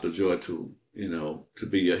Dr. Joy to to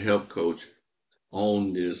be your health coach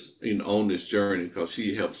on this journey, because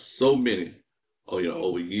she helps so many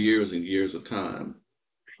over years and years of time.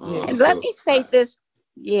 And let me say this.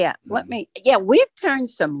 Yeah, we've turned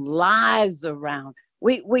some lives around.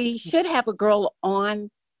 We should have a girl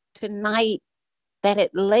on tonight that had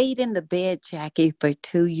laid in the bed, Jackie, for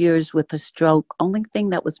 2 years with a stroke. Only thing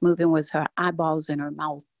that was moving was her eyeballs and her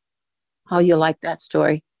mouth. How you like that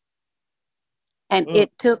story? And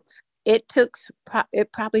it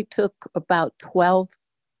probably took about 12,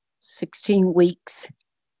 16 weeks.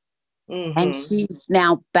 Mm-hmm. And she's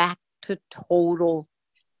now back to total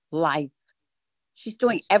life. She's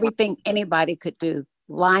doing everything anybody could do.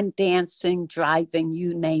 Line dancing, driving,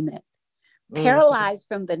 you name it. Paralyzed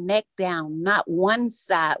from the neck down. Not one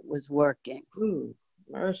side was working. Ooh,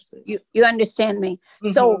 mercy. You understand me?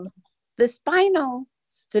 Mm-hmm. So the spinal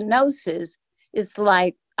stenosis is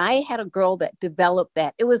like, I had a girl that developed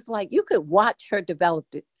that. It was like you could watch her develop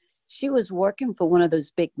it. She was working for one of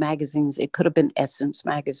those big magazines. It could have been Essence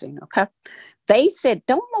magazine, okay? They said,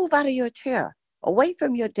 don't move out of your chair, away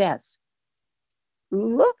from your desk.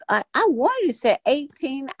 Look, I wanted to say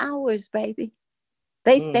 18 hours, baby.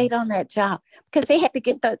 They stayed on that job because they had to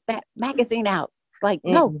get that magazine out. Like,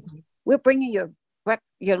 no, we're bringing your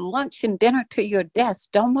lunch and dinner to your desk.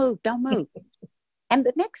 Don't move. And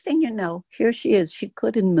the next thing you know, here she is. She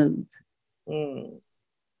couldn't move.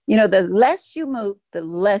 The less you move, the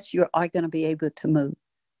less you are going to be able to move.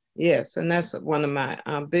 Yes, and that's one of my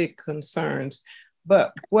big concerns.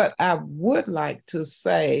 But what I would like to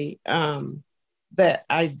say, that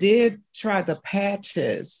I did try the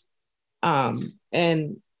patches,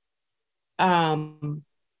 and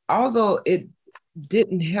although it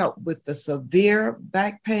didn't help with the severe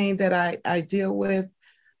back pain that I deal with,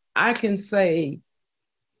 I can say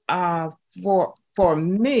for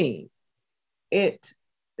me,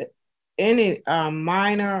 any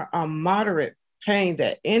minor or moderate pain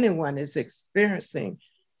that anyone is experiencing,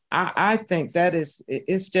 I think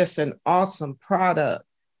it's just an awesome product.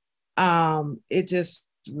 It just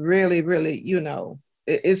really, really,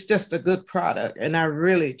 it's just a good product. And I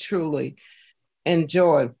really, truly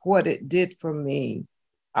enjoyed what it did for me.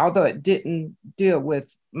 although it didn't deal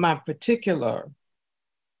with my particular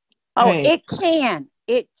Oh, pain. it can.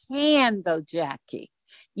 It can, though, Jackie.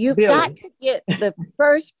 You've got Really? to get the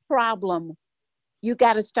first problem. You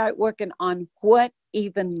got to start working on what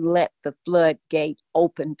even let the floodgate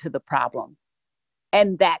open to the problem.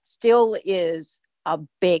 And that still is a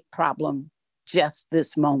big problem just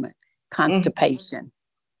this moment, constipation.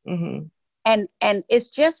 Mm-hmm. And it's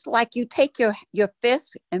just like you take your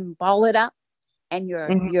fist and ball it up, and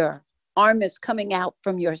your arm is coming out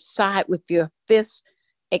from your side with your fist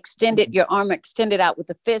extended, your arm extended out with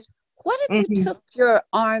the fist. What if you took your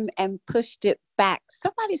arm and pushed it back?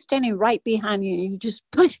 Somebody's standing right behind you and you just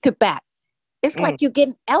pushed it back. It's like you're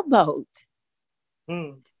getting elbowed.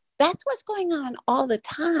 That's what's going on all the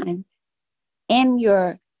time in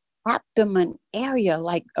your abdomen area,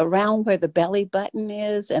 like around where the belly button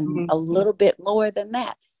is and a little bit lower than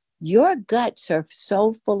that. Your guts are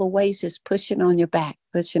so full of waste, it's pushing on your back,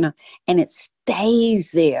 pushing on, and it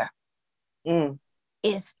stays there.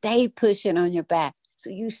 It stays pushing on your back. So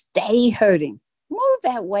you stay hurting. Move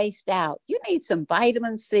that waste out. You need some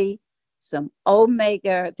vitamin C, some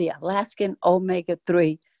omega, the Alaskan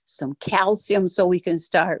omega-3, some calcium so we can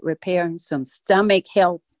start repairing, some stomach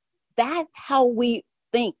health. That's how we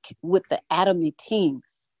think with the Atomy team,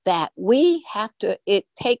 that we have to, it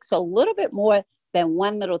takes a little bit more than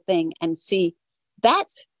one little thing. And see,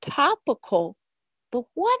 that's topical, but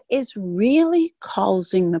what is really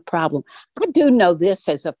causing the problem? I do know this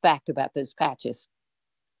as a fact about those patches.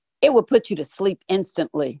 It will put you to sleep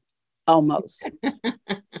instantly, almost.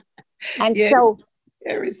 And Yes, so,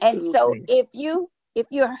 very and so soothing. if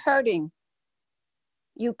you're hurting,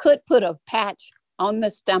 you could put a patch on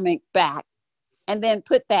the stomach back and then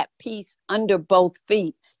put that piece under both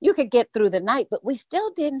feet. You could get through the night, but we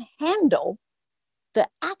still didn't handle the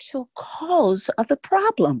actual cause of the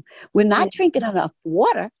problem. We're not drinking enough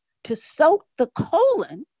water to soak the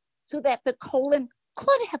colon so that the colon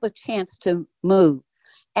could have a chance to move.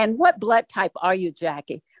 And what blood type are you,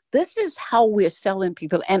 Jackie? This is how we're selling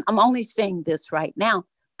people. And I'm only saying this right now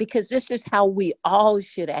because this is how we all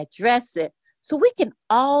should address it. So we can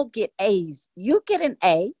all get A's. You get an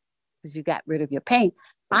A because you got rid of your pain.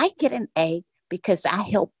 I get an A because I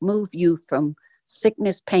help move you from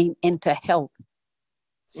sickness, pain into health.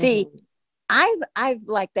 See, I've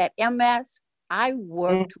like that MS. I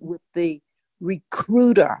worked with the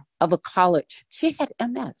recruiter of a college. She had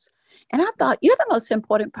MS. And I thought, you're the most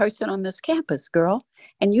important person on this campus, girl.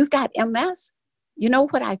 And you've got MS. You know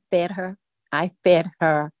what I fed her? I fed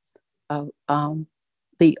her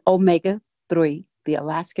the omega-3, the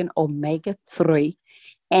Alaskan omega-3.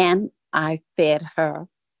 And I fed her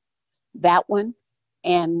that one.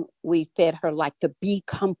 And we fed her like the B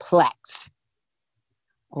complex.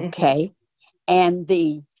 Okay. And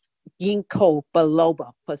the ginkgo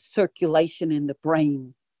biloba for circulation in the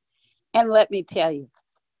brain. And let me tell you,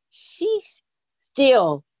 she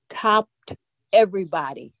still topped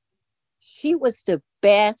everybody. She was the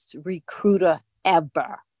best recruiter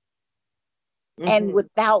ever. And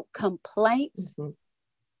without complaints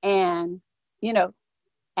and, you know,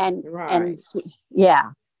 and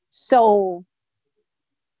yeah. So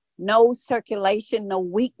no circulation, no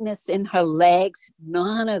weakness in her legs,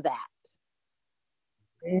 none of that.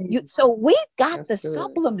 So we've got the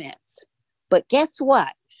supplements, but guess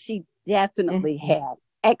what? She definitely had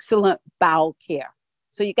excellent bowel care.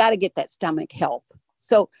 So you got to get that stomach health.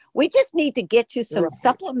 So we just need to get you some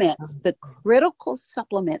supplements, the critical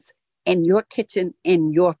supplements in your kitchen,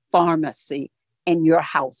 in your pharmacy, in your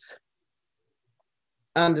house.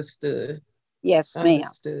 Understood. Yes, ma'am.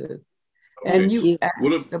 Understood. And you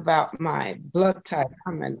asked about my blood type.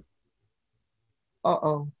 I'm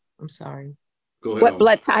sorry. Go ahead. What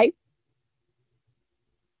blood type?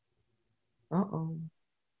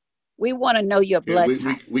 We want to know your blood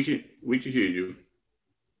type. We can hear you.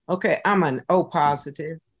 Okay, I'm an O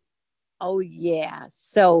positive. Oh yeah.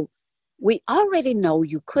 So we already know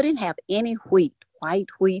you couldn't have any wheat, white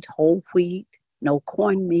wheat, whole wheat, no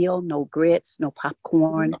cornmeal, no grits, no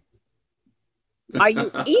popcorn. Are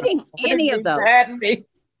you eating any of those?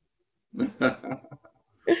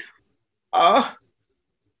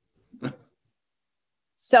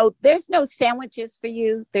 So there's no sandwiches for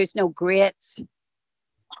you. There's no grits.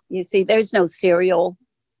 You see, there's no cereal.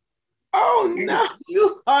 Oh no,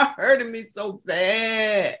 you are hurting me so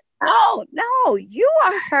bad. Oh no, you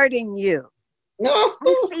are hurting you. No.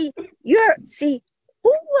 See,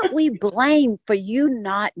 who would we blame for you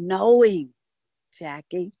not knowing,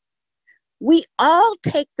 Jackie? We all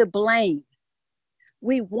take the blame.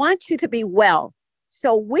 We want you to be well.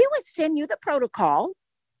 So we would send you the protocol.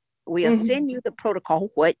 We'll send you the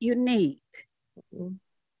protocol, what you need.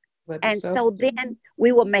 But And it's up so to you. then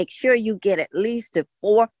we will make sure you get at least the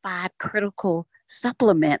 4 or 5 critical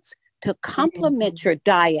supplements to complement Mhm. your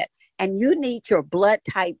diet. And you need your blood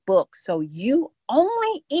type book. So you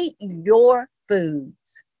only eat your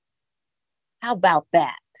foods. How about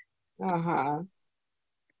that? Uh-huh.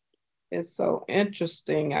 It's so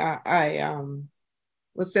interesting. I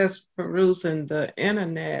was just perusing the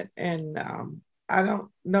internet, and I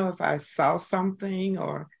don't know if I saw something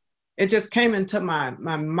or it just came into my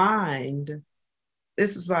mind.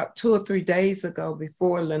 This is about 2 or 3 days ago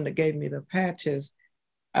before Linda gave me the patches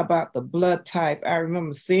about the blood type. I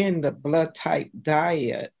remember seeing the blood type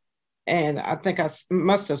diet, and I think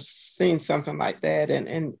must have seen something like that,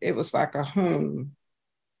 and it was like a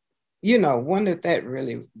wonder if that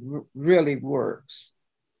really works.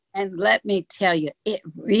 And let me tell you, it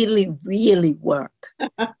really, really worked.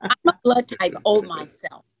 I'm a blood type O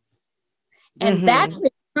myself. And that Mm-hmm.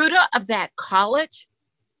 recruiter of that college,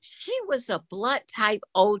 she was a blood type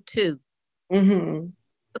O too, Mm-hmm.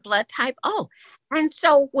 the blood type O. And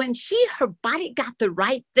so when her body got the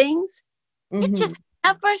right things, it Mm-hmm. just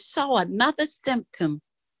never saw another symptom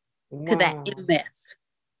to that Wow. MS.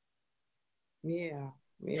 Yeah.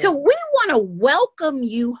 So Yeah. we want to welcome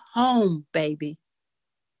you home, baby.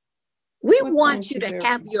 We Well, want thank you you to very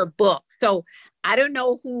have much. your book. So I don't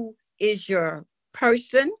know who is your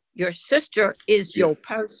person. Your sister is Yeah. your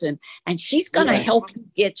person, and she's going to Yeah. help you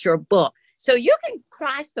get your book. So you can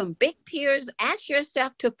cry some big tears, ask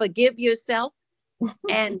yourself to forgive yourself,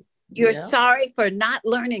 and you're Yeah. sorry for not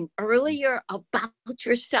learning earlier about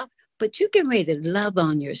yourself, but you can ready to love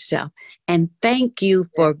on yourself. And thank you Yeah.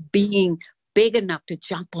 for being big enough to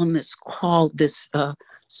jump on this call, this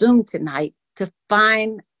Zoom tonight to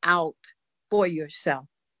find out for yourself.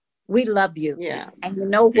 We love you. Yeah. Yeah. And you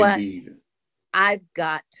know what? Indeed. I've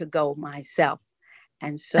got to go myself.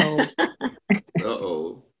 And so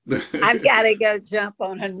Uh-oh. I've got to go jump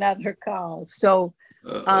on another call. So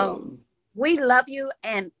um, Uh-oh. we love you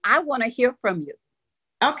and I want to hear from you.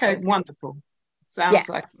 Okay, Okay. wonderful. Sounds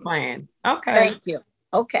like Yes. a plan. Okay. Thank you.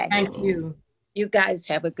 Okay. Thank Uh-oh. you. You guys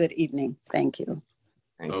have a good evening. Thank you.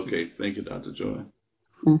 Thank you. Okay. Thank you, Dr. Joy.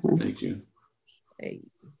 Mhm. Thank you. Hey.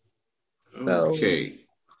 So, Okay.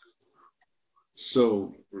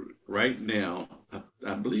 So right now,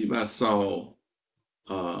 I believe I saw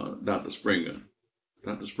Dr. Springer.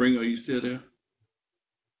 Dr. Springer, are you still there?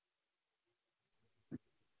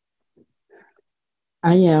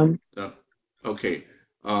 I am. Doc- Okay.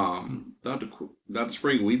 Dr.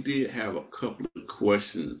 Springer, we did have a couple of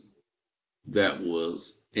questions that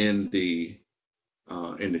was in the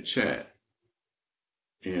chat,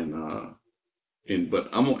 and but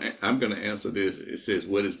I'm gonna answer this. It says,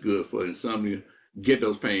 "What is good for insomnia? Get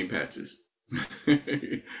those pain patches,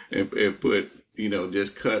 and put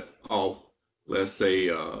just cut off, let's say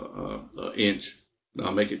an inch.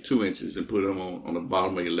 Now make it 2 inches and put them on the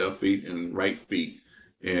bottom of your left feet and right feet,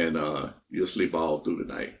 and you'll sleep all through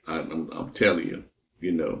the night. I'm telling you,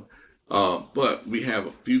 you know. But we have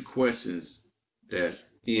a few questions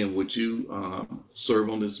that's in. Would you serve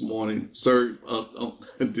us on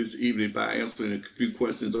this evening by answering a few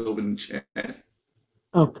questions over in the chat?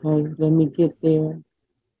 Okay, let me get there.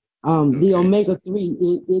 The Okay.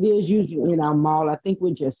 omega-3, it is usually in our mall. I think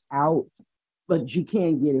we're just out, but you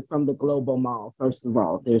can get it from the global mall. First of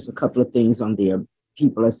all, there's a couple of things on there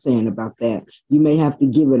people are saying about that. You may have to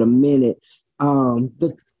give it a minute.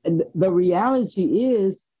 The reality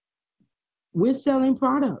is we're selling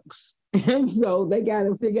products. And so they got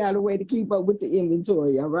to figure out a way to keep up with the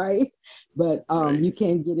inventory, all right? But Right. you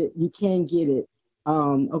can get it. You can get it.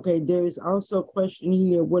 Okay, there is also a question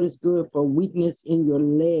here. What is good for weakness in your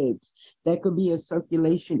legs? That could be a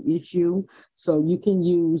circulation issue. So you can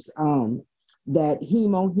use that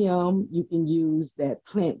hemohim. You can use that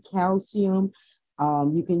plant calcium.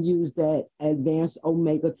 You can use that advanced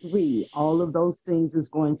omega-3. All of those things is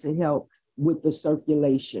going to help with the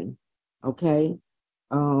circulation. Okay.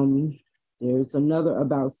 Um, there's another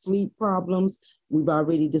about sleep problems. We've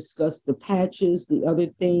already discussed the patches. The other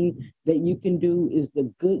thing that you can do is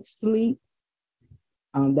the good sleep.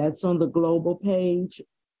 That's on the global page.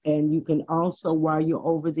 And you can also, while you're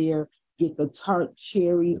over there, get the tart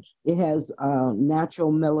cherry. It has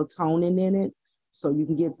natural melatonin in it. So you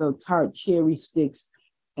can get the tart cherry sticks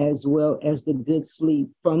as well as the good sleep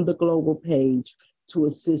from the global page to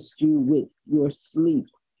assist you with your sleep.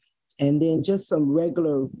 And then just some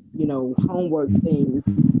regular, homework things.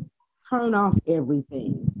 Turn off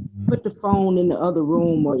everything. Put the phone in the other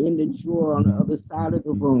room or in the drawer on the other side of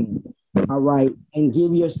the room. All right. And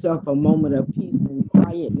give yourself a moment of peace and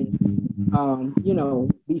quietness,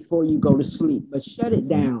 before you go to sleep. But shut it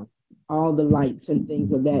down. all the lights and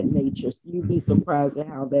things of that nature. So you'd be surprised at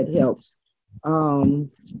how that helps.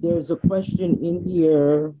 There's a question in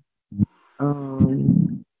here.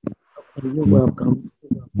 Okay, you're welcome.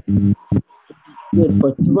 Good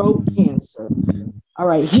for throat cancer. All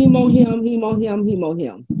right, hemohim, hemohim,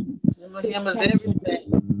 hemohim. Six Him is packs a everything. day.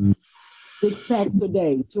 6 packs a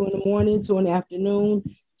day. 2 in the morning, 2 in the afternoon,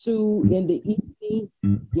 2 in the evening.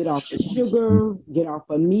 Get off of sugar. Get off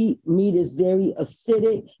of meat. Meat is very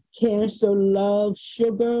acidic. Cancer loves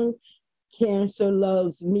sugar. Cancer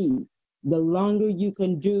loves meat. The longer you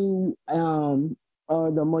can do,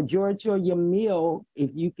 or the majority of your meal, if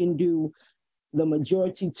you can do the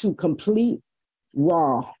majority to complete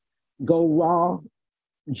raw, go raw,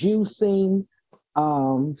 juicing,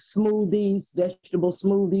 smoothies, vegetable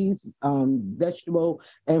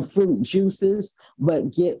and fruit juices,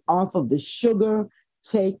 but get off of the sugar.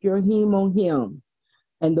 Take your heme,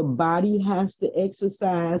 and the body has to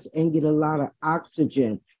exercise and get a lot of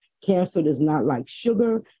oxygen. Cancer does not like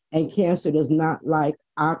sugar, and cancer does not like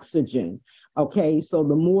oxygen. Okay, so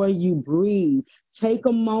the more you breathe, take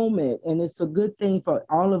a moment, and it's a good thing for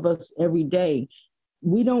all of us every day.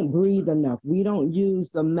 We don't breathe enough. We don't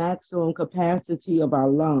use the maximum capacity of our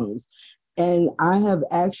lungs. And I have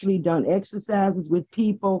actually done exercises with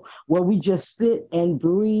people where we just sit and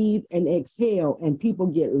breathe and exhale, and people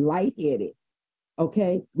get lightheaded,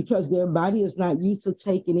 okay? Because their body is not used to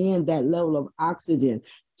taking in that level of oxygen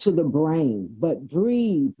to the brain. But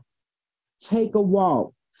breathe, take a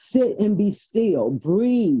walk, sit and be still,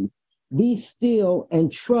 breathe, be still,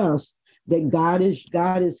 and trust that God is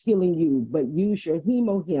healing you. But use your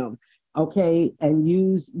hemohim, okay, and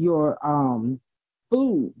use your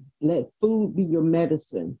food. Let food be your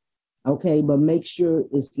medicine, okay, but make sure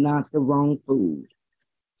it's not the wrong food.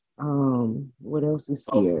 What else is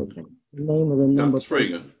Oh, here? Okay. The name of the Dr. number.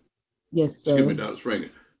 Springer. Yes, Excuse me, sir. Dr. Springer.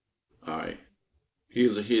 All right.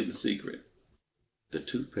 Here's a hidden secret. The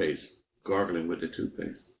toothpaste, gargling with the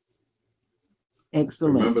toothpaste.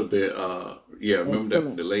 Excellent. Remember remember that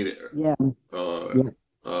Excellent. the lady Yeah. uh,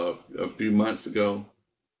 Yeah. a few months ago,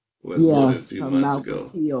 well, more Yeah. than a few Her months mouth was ago.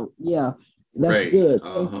 healed. Yeah. That's Right. good.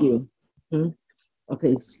 Thank Uh-huh. you. Mhm.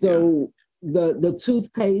 Okay, Yeah. so the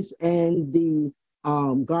toothpaste and the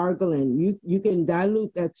gargling, you can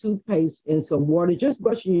dilute that toothpaste in some water. Just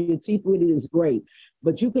brushing your teeth with it is great,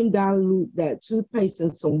 but you can dilute that toothpaste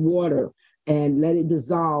in some water and let it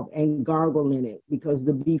dissolve and gargle in it, because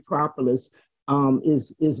the B propolis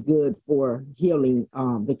is good for healing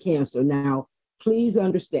the cancer. Now, please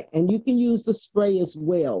understand, and you can use the spray as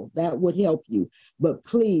well. That would help you. But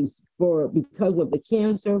please, for because of the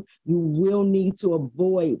cancer, you will need to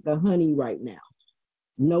avoid the honey right now.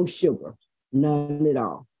 No sugar, none at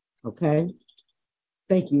all. Okay.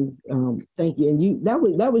 Thank you. And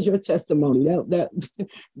that was your testimony. That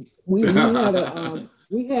we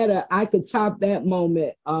had a I could top that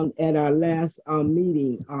moment at our last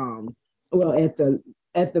meeting. Well, at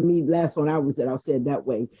the meet last one I was at, I'll say it that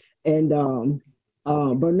way. And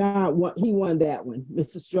Bernard he won that one.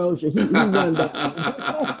 Mr. Strozier, he won that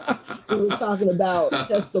one. We were talking about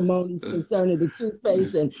testimonies concerning the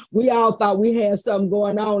toothpaste, and we all thought we had something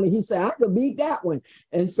going on. And he said, I could beat that one.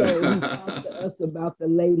 And so he talked to us about the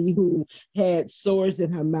lady who had sores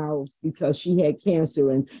in her mouth because she had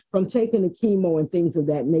cancer. And from taking the chemo and things of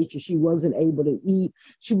that nature, she wasn't able to eat.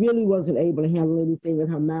 She really wasn't able to handle anything in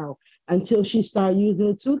her mouth until she started using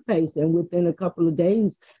the toothpaste. And within a couple of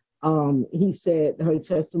days, he said her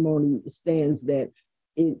testimony stands that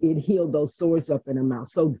it healed those sores up in her mouth.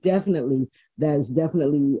 So definitely, that is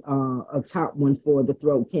definitely a top one for the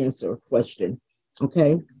throat cancer question.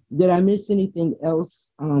 Okay. Did I miss anything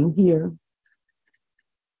else here?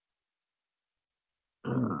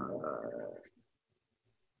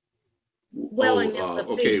 Swelling of the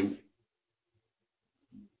Okay. feet.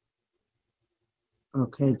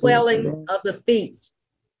 Okay. Swelling of the feet.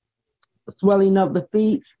 Swelling of the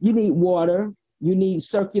feet. You need water. You need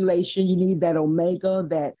circulation. You need that omega,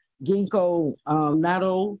 that ginkgo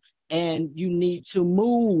natto, and you need to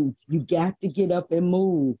move. You got to get up and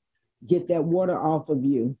move. Get that water off of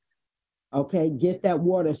you. Okay, get that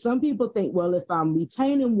water. Some people think, well, if I'm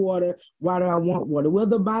retaining water, why do I want water? Well,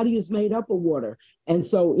 the body is made up of water. And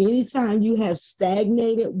so anytime you have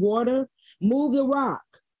stagnated water, move the rock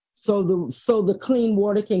so the clean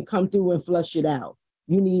water can come through and flush it out.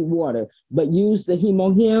 You need water, but use the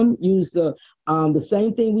hemohim, use the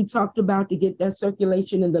same thing we talked about to get that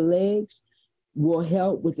circulation in the legs will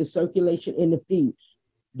help with the circulation in the feet.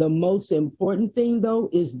 The most important thing, though,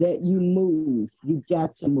 is that you move. You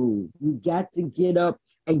got to move. You got to get up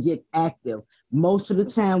and get active. Most of the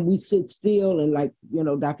time we sit still and, like,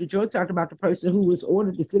 Dr. Joy talked about the person who was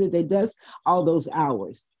ordered to sit at their desk all those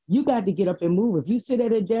hours. You got to get up and move. If you sit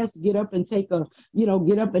at a desk, get up and get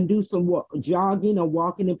up and do some jogging or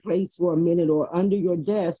walking in place for a minute, or under your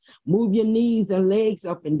desk, move your knees and legs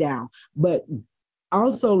up and down. But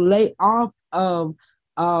also lay off of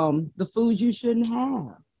the foods you shouldn't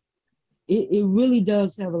have. It really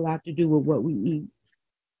does have a lot to do with what we eat.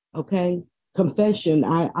 Okay. Confession.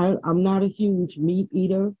 I'm not a huge meat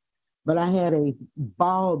eater, but I had a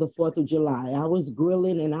ball the 4th of July. I was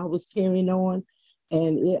grilling and I was carrying on.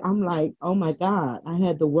 And I'm like, oh my God, I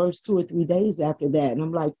had the worst 2 or 3 days after that. And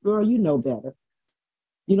I'm like, girl, you know better.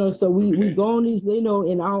 So we Okay. go on these, in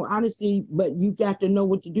all honesty, but you got to know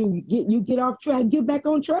what to do. You get off track, get back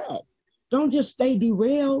on track. Don't just stay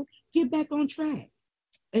derailed. Get back on track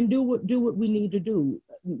and do what we need to do.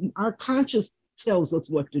 Our conscience tells us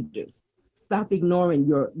what to do. Stop ignoring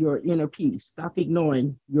your inner peace. Stop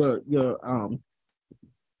ignoring your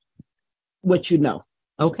what you know.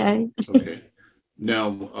 Okay. Okay.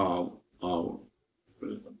 Now,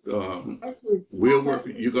 Actually, we'll work.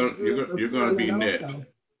 pastors is good for You're gonna be feeling next. also.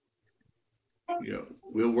 Yeah,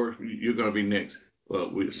 we'll work. You're gonna be next.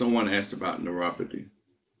 But someone asked about neuropathy.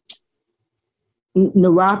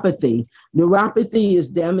 Neuropathy. Neuropathy is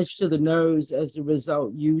damage to the nerves as a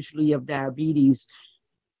result, usually, of diabetes.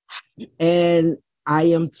 And I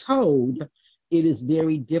am told it is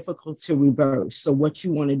very difficult to reverse. So what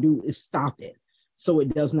you want to do is stop it so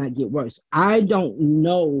it does not get worse. I don't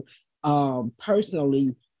know,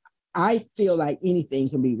 personally. I feel like anything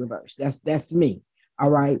can be reversed. That's me.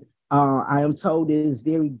 All right. I am told it is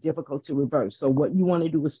very difficult to reverse. So what you want to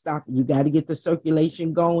do is stop it. You got to get the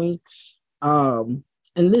circulation going. And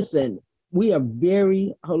listen, we are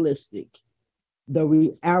very holistic. The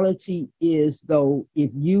reality is, though,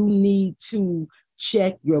 if you need to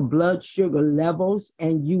check your blood sugar levels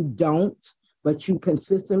and you don't, but you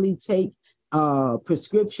consistently take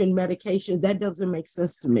prescription medication, that doesn't make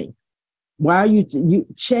sense to me. Why are you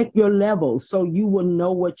check your levels so you will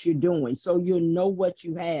know what you're doing, so you'll know what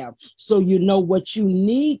you have, so you know what you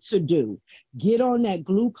need to do. Get on that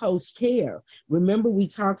glucose care. Remember, we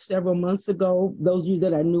talked several months ago. Those of you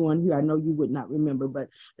that are new on here, I know you would not remember, but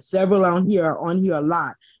several on here are on here a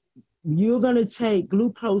lot. You're going to take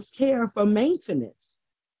glucose care for maintenance.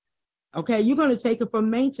 Okay, you're going to take it for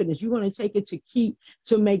maintenance. You're going to take it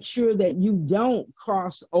to make sure that you don't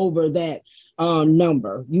cross over that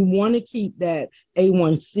number. You want to keep that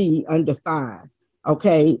A1C under 5.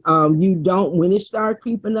 Okay, you don't, when it start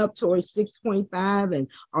creeping up towards 6.5 and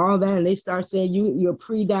all that, and they start saying you're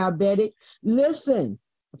pre-diabetic. Listen,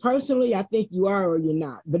 personally, I think you are or you're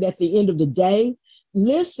not. But at the end of the day,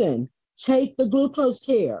 listen, take the glucose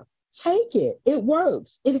care. Take it. It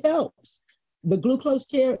works. It helps. The glucose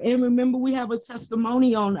care. And remember, we have a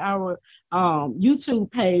testimony on our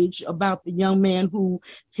YouTube page about the young man who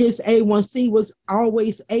his A1C was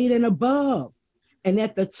always 8 and above. And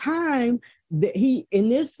at the time that in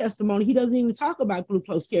this testimony, he doesn't even talk about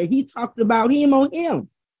glucose care. He talks about him on him.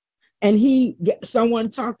 And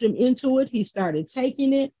someone talked him into it. He started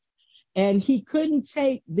taking it. And he couldn't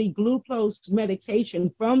take the glucose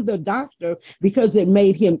medication from the doctor because it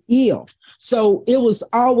made him ill. So it was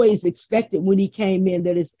always expected when he came in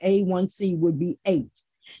that his A1C would be 8.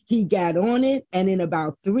 He got on it, and in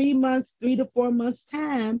about 3 to 4 months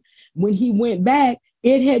time, when he went back,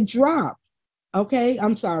 it had dropped. Okay,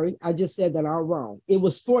 I'm sorry, I just said that all wrong. It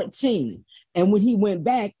was 14, and when he went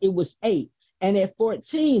back, it was 8. And at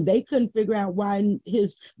 14, they couldn't figure out why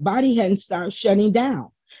his body hadn't started shutting down.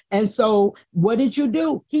 And so what did you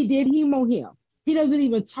do? He did him. He doesn't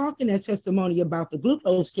even talk in that testimony about the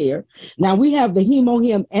glucose care. Now we have the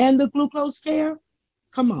him and the glucose care.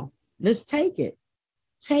 Come on, let's take it.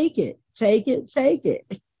 Take it.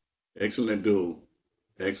 Excellent, dude.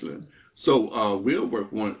 Excellent. So,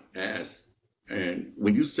 Wilbert want to ask, and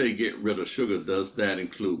when you say get rid of sugar, does that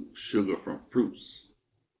include sugar from fruits?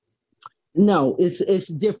 No, it's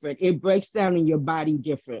different. It breaks down in your body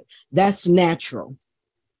different. That's natural.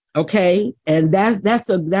 Okay, and that's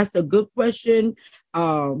a good question.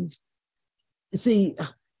 Um, See,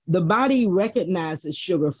 the body recognizes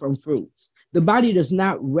sugar from fruits. The body does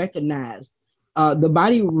not recognize. The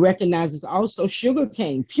body recognizes also sugar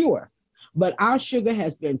cane pure, but our sugar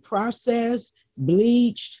has been processed,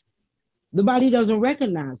 bleached. The body doesn't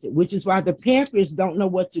recognize it, which is why the pancreas don't know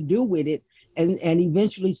what to do with it, and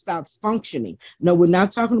eventually stops functioning. No, we're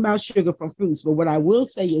not talking about sugar from fruits, but what I will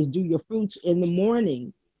say is do your fruits in the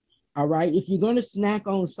morning. All right. If you're going to snack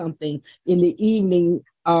on something in the evening,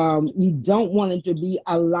 you don't want it to be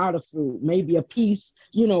a lot of fruit, maybe a piece,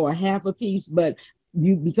 a half a piece, but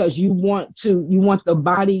because you want the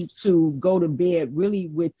body to go to bed really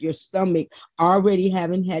with your stomach already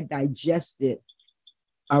having had digested,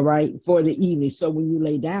 all right, for the evening. So when you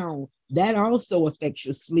lay down, that also affects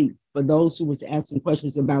your sleep. For those who was asking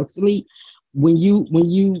questions about sleep, when you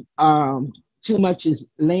too much is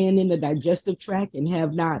laying in the digestive tract and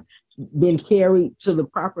have not been carried to the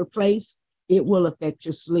proper place, it will affect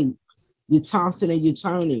your sleep. You're tossing and you're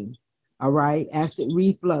turning, all right, acid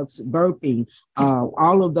reflux, burping,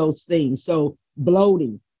 all of those things. So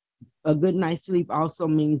bloating. A good night's sleep also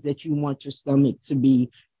means that you want your stomach to be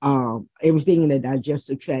everything in the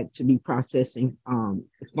digestive tract to be processing,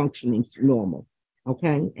 functioning normal,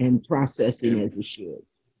 okay, and processing Okay. as it should.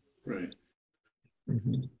 Right.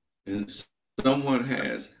 Mhm. And someone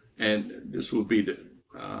has, and this will be the,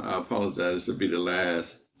 I apologize, this will be the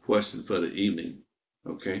last question for the evening.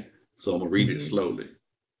 Okay. So I'm going to read it Mhm. slowly.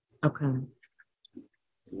 Okay.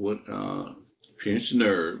 What, pinched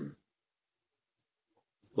nerve,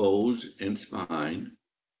 bulge in spine,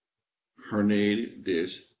 herniated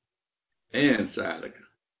disc, and sciatica.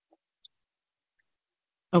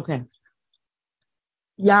 Okay.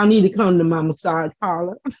 Y'all need to come to my massage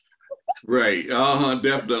parlor. Right.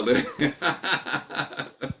 Definitely.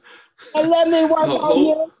 And let me work on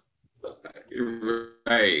Hope, you.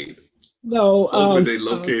 right. No, Hopefully they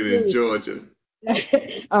located in seriously.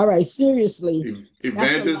 Georgia. All right, seriously. That's a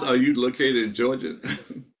Evangelist, lot. are you located in Georgia?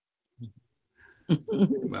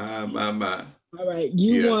 My. All right,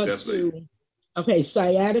 you Yeah, want definitely. to, okay,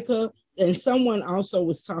 sciatica. And someone also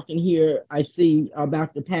was talking here, I see,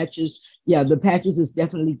 about the patches. Yeah, the patches is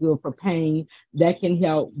definitely good for pain. That can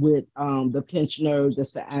help with the pinched nerve, the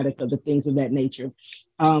sciatica, the things of that nature.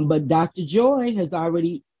 But Dr. Joy has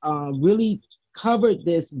already really covered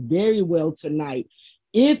this very well tonight.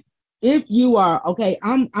 If if you are okay,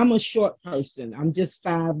 I'm a short person. I'm just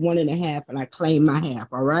 5'1.5", and I claim my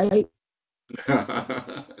half. All right.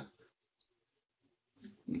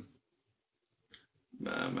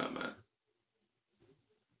 My.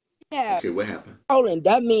 Yeah, Okay, what happened? colon.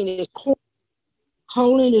 That means it's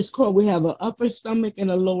colon is core. We have an upper stomach and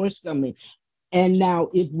a lower stomach. And now,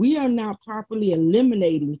 if we are not properly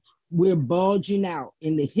eliminating, we're bulging out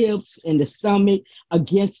in the hips, in the stomach,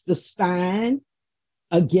 against the spine,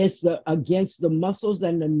 against the muscles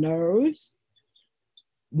and the nerves.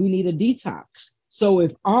 We need a detox. So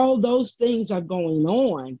if all those things are going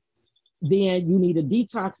on, then you need a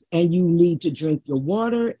detox and you need to drink your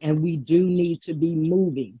water, and we do need to be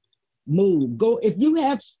moving. Move. Go. If you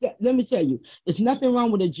have, let me tell you, there's nothing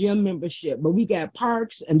wrong with a gym membership, but we got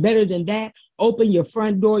parks, and better than that, open your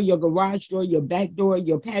front door, your garage door, your back door,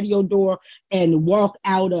 your patio door, and walk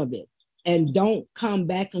out of it. And don't come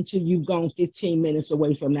back until you've gone 15 minutes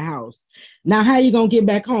away from the house. Now, how you gonna get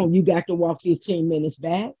back home? You got to walk 15 minutes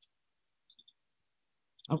back.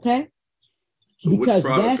 Okay, So which because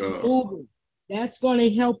product that's moving. That's going to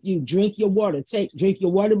help you. Drink your water. Drink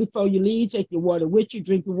your water before you leave. Take your water with you.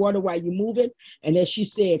 Drink your water while you're moving. And as she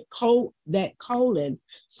said, coat that colon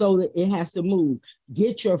so that it has to move.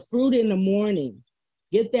 Get your fruit in the morning.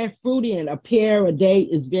 Get that fruit in. A pear a day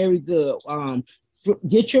is very good.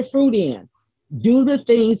 Get your fruit in. Do the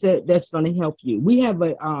things that's going to help you. We have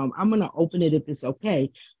a I'm going to open it if it's okay.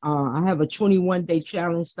 I have a 21-day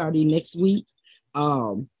challenge starting next week.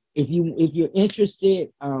 If you're interested,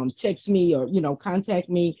 text me or contact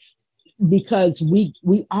me, because we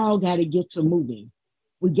all got to get to moving.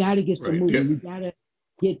 We got to get to right? moving. We got to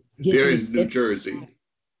get They're these in New Jersey.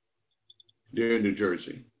 They're in New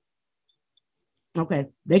Jersey. Okay,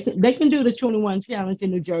 they can do the 21 challenge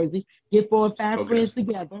in New Jersey. Get 4 or 5 Okay. friends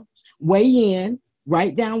together, weigh in,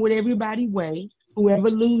 write down what everybody weigh.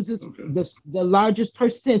 Whoever loses Okay. the largest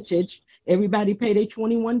percentage, everybody pay their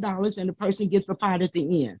 $21, and the person gets the pot at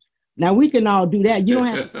the end. Now we can all do that. You don't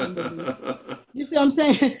have to come to me. You see what I'm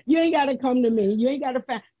saying? You ain't got to come to me. You ain't got to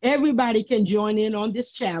find. Everybody can join in on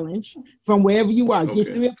this challenge from wherever you are. Get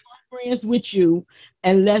Okay. 3 or 4 friends with you,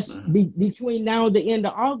 and let's Uh, be between now and the end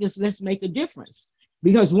of August. Let's make a difference.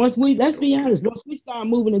 Because let's be Okay. honest, once we start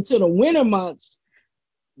moving into the winter months,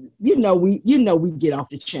 we get off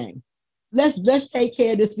the chain. Let's take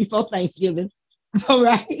care of this before Thanksgiving. All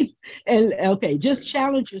right. And okay, just Okay.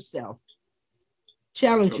 challenge yourself.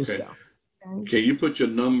 Challenge Okay. yourself. Okay. Can you put your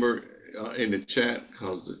number in the chat?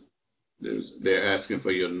 Because they're asking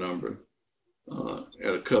for your number.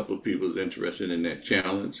 And a couple of people's interested in that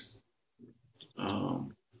challenge.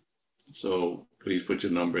 Um, so please put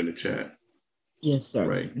your number in the chat. Yes, sir.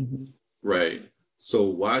 Right. Mhm. Right. So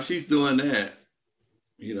while she's doing that,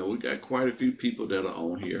 we got quite a few people that are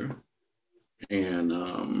on here. And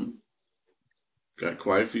Got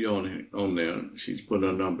quite a few on there. She's put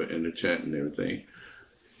her number in the chat and everything.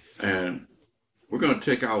 And we're going to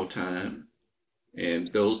take our time. And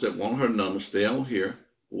those that want her number, stay on here.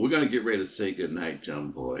 We're going to get ready to say goodnight,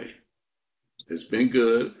 John Boy. It's been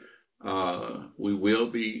good. We will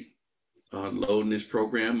be loading this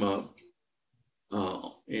program up.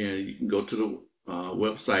 And you can go to the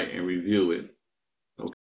website and review it.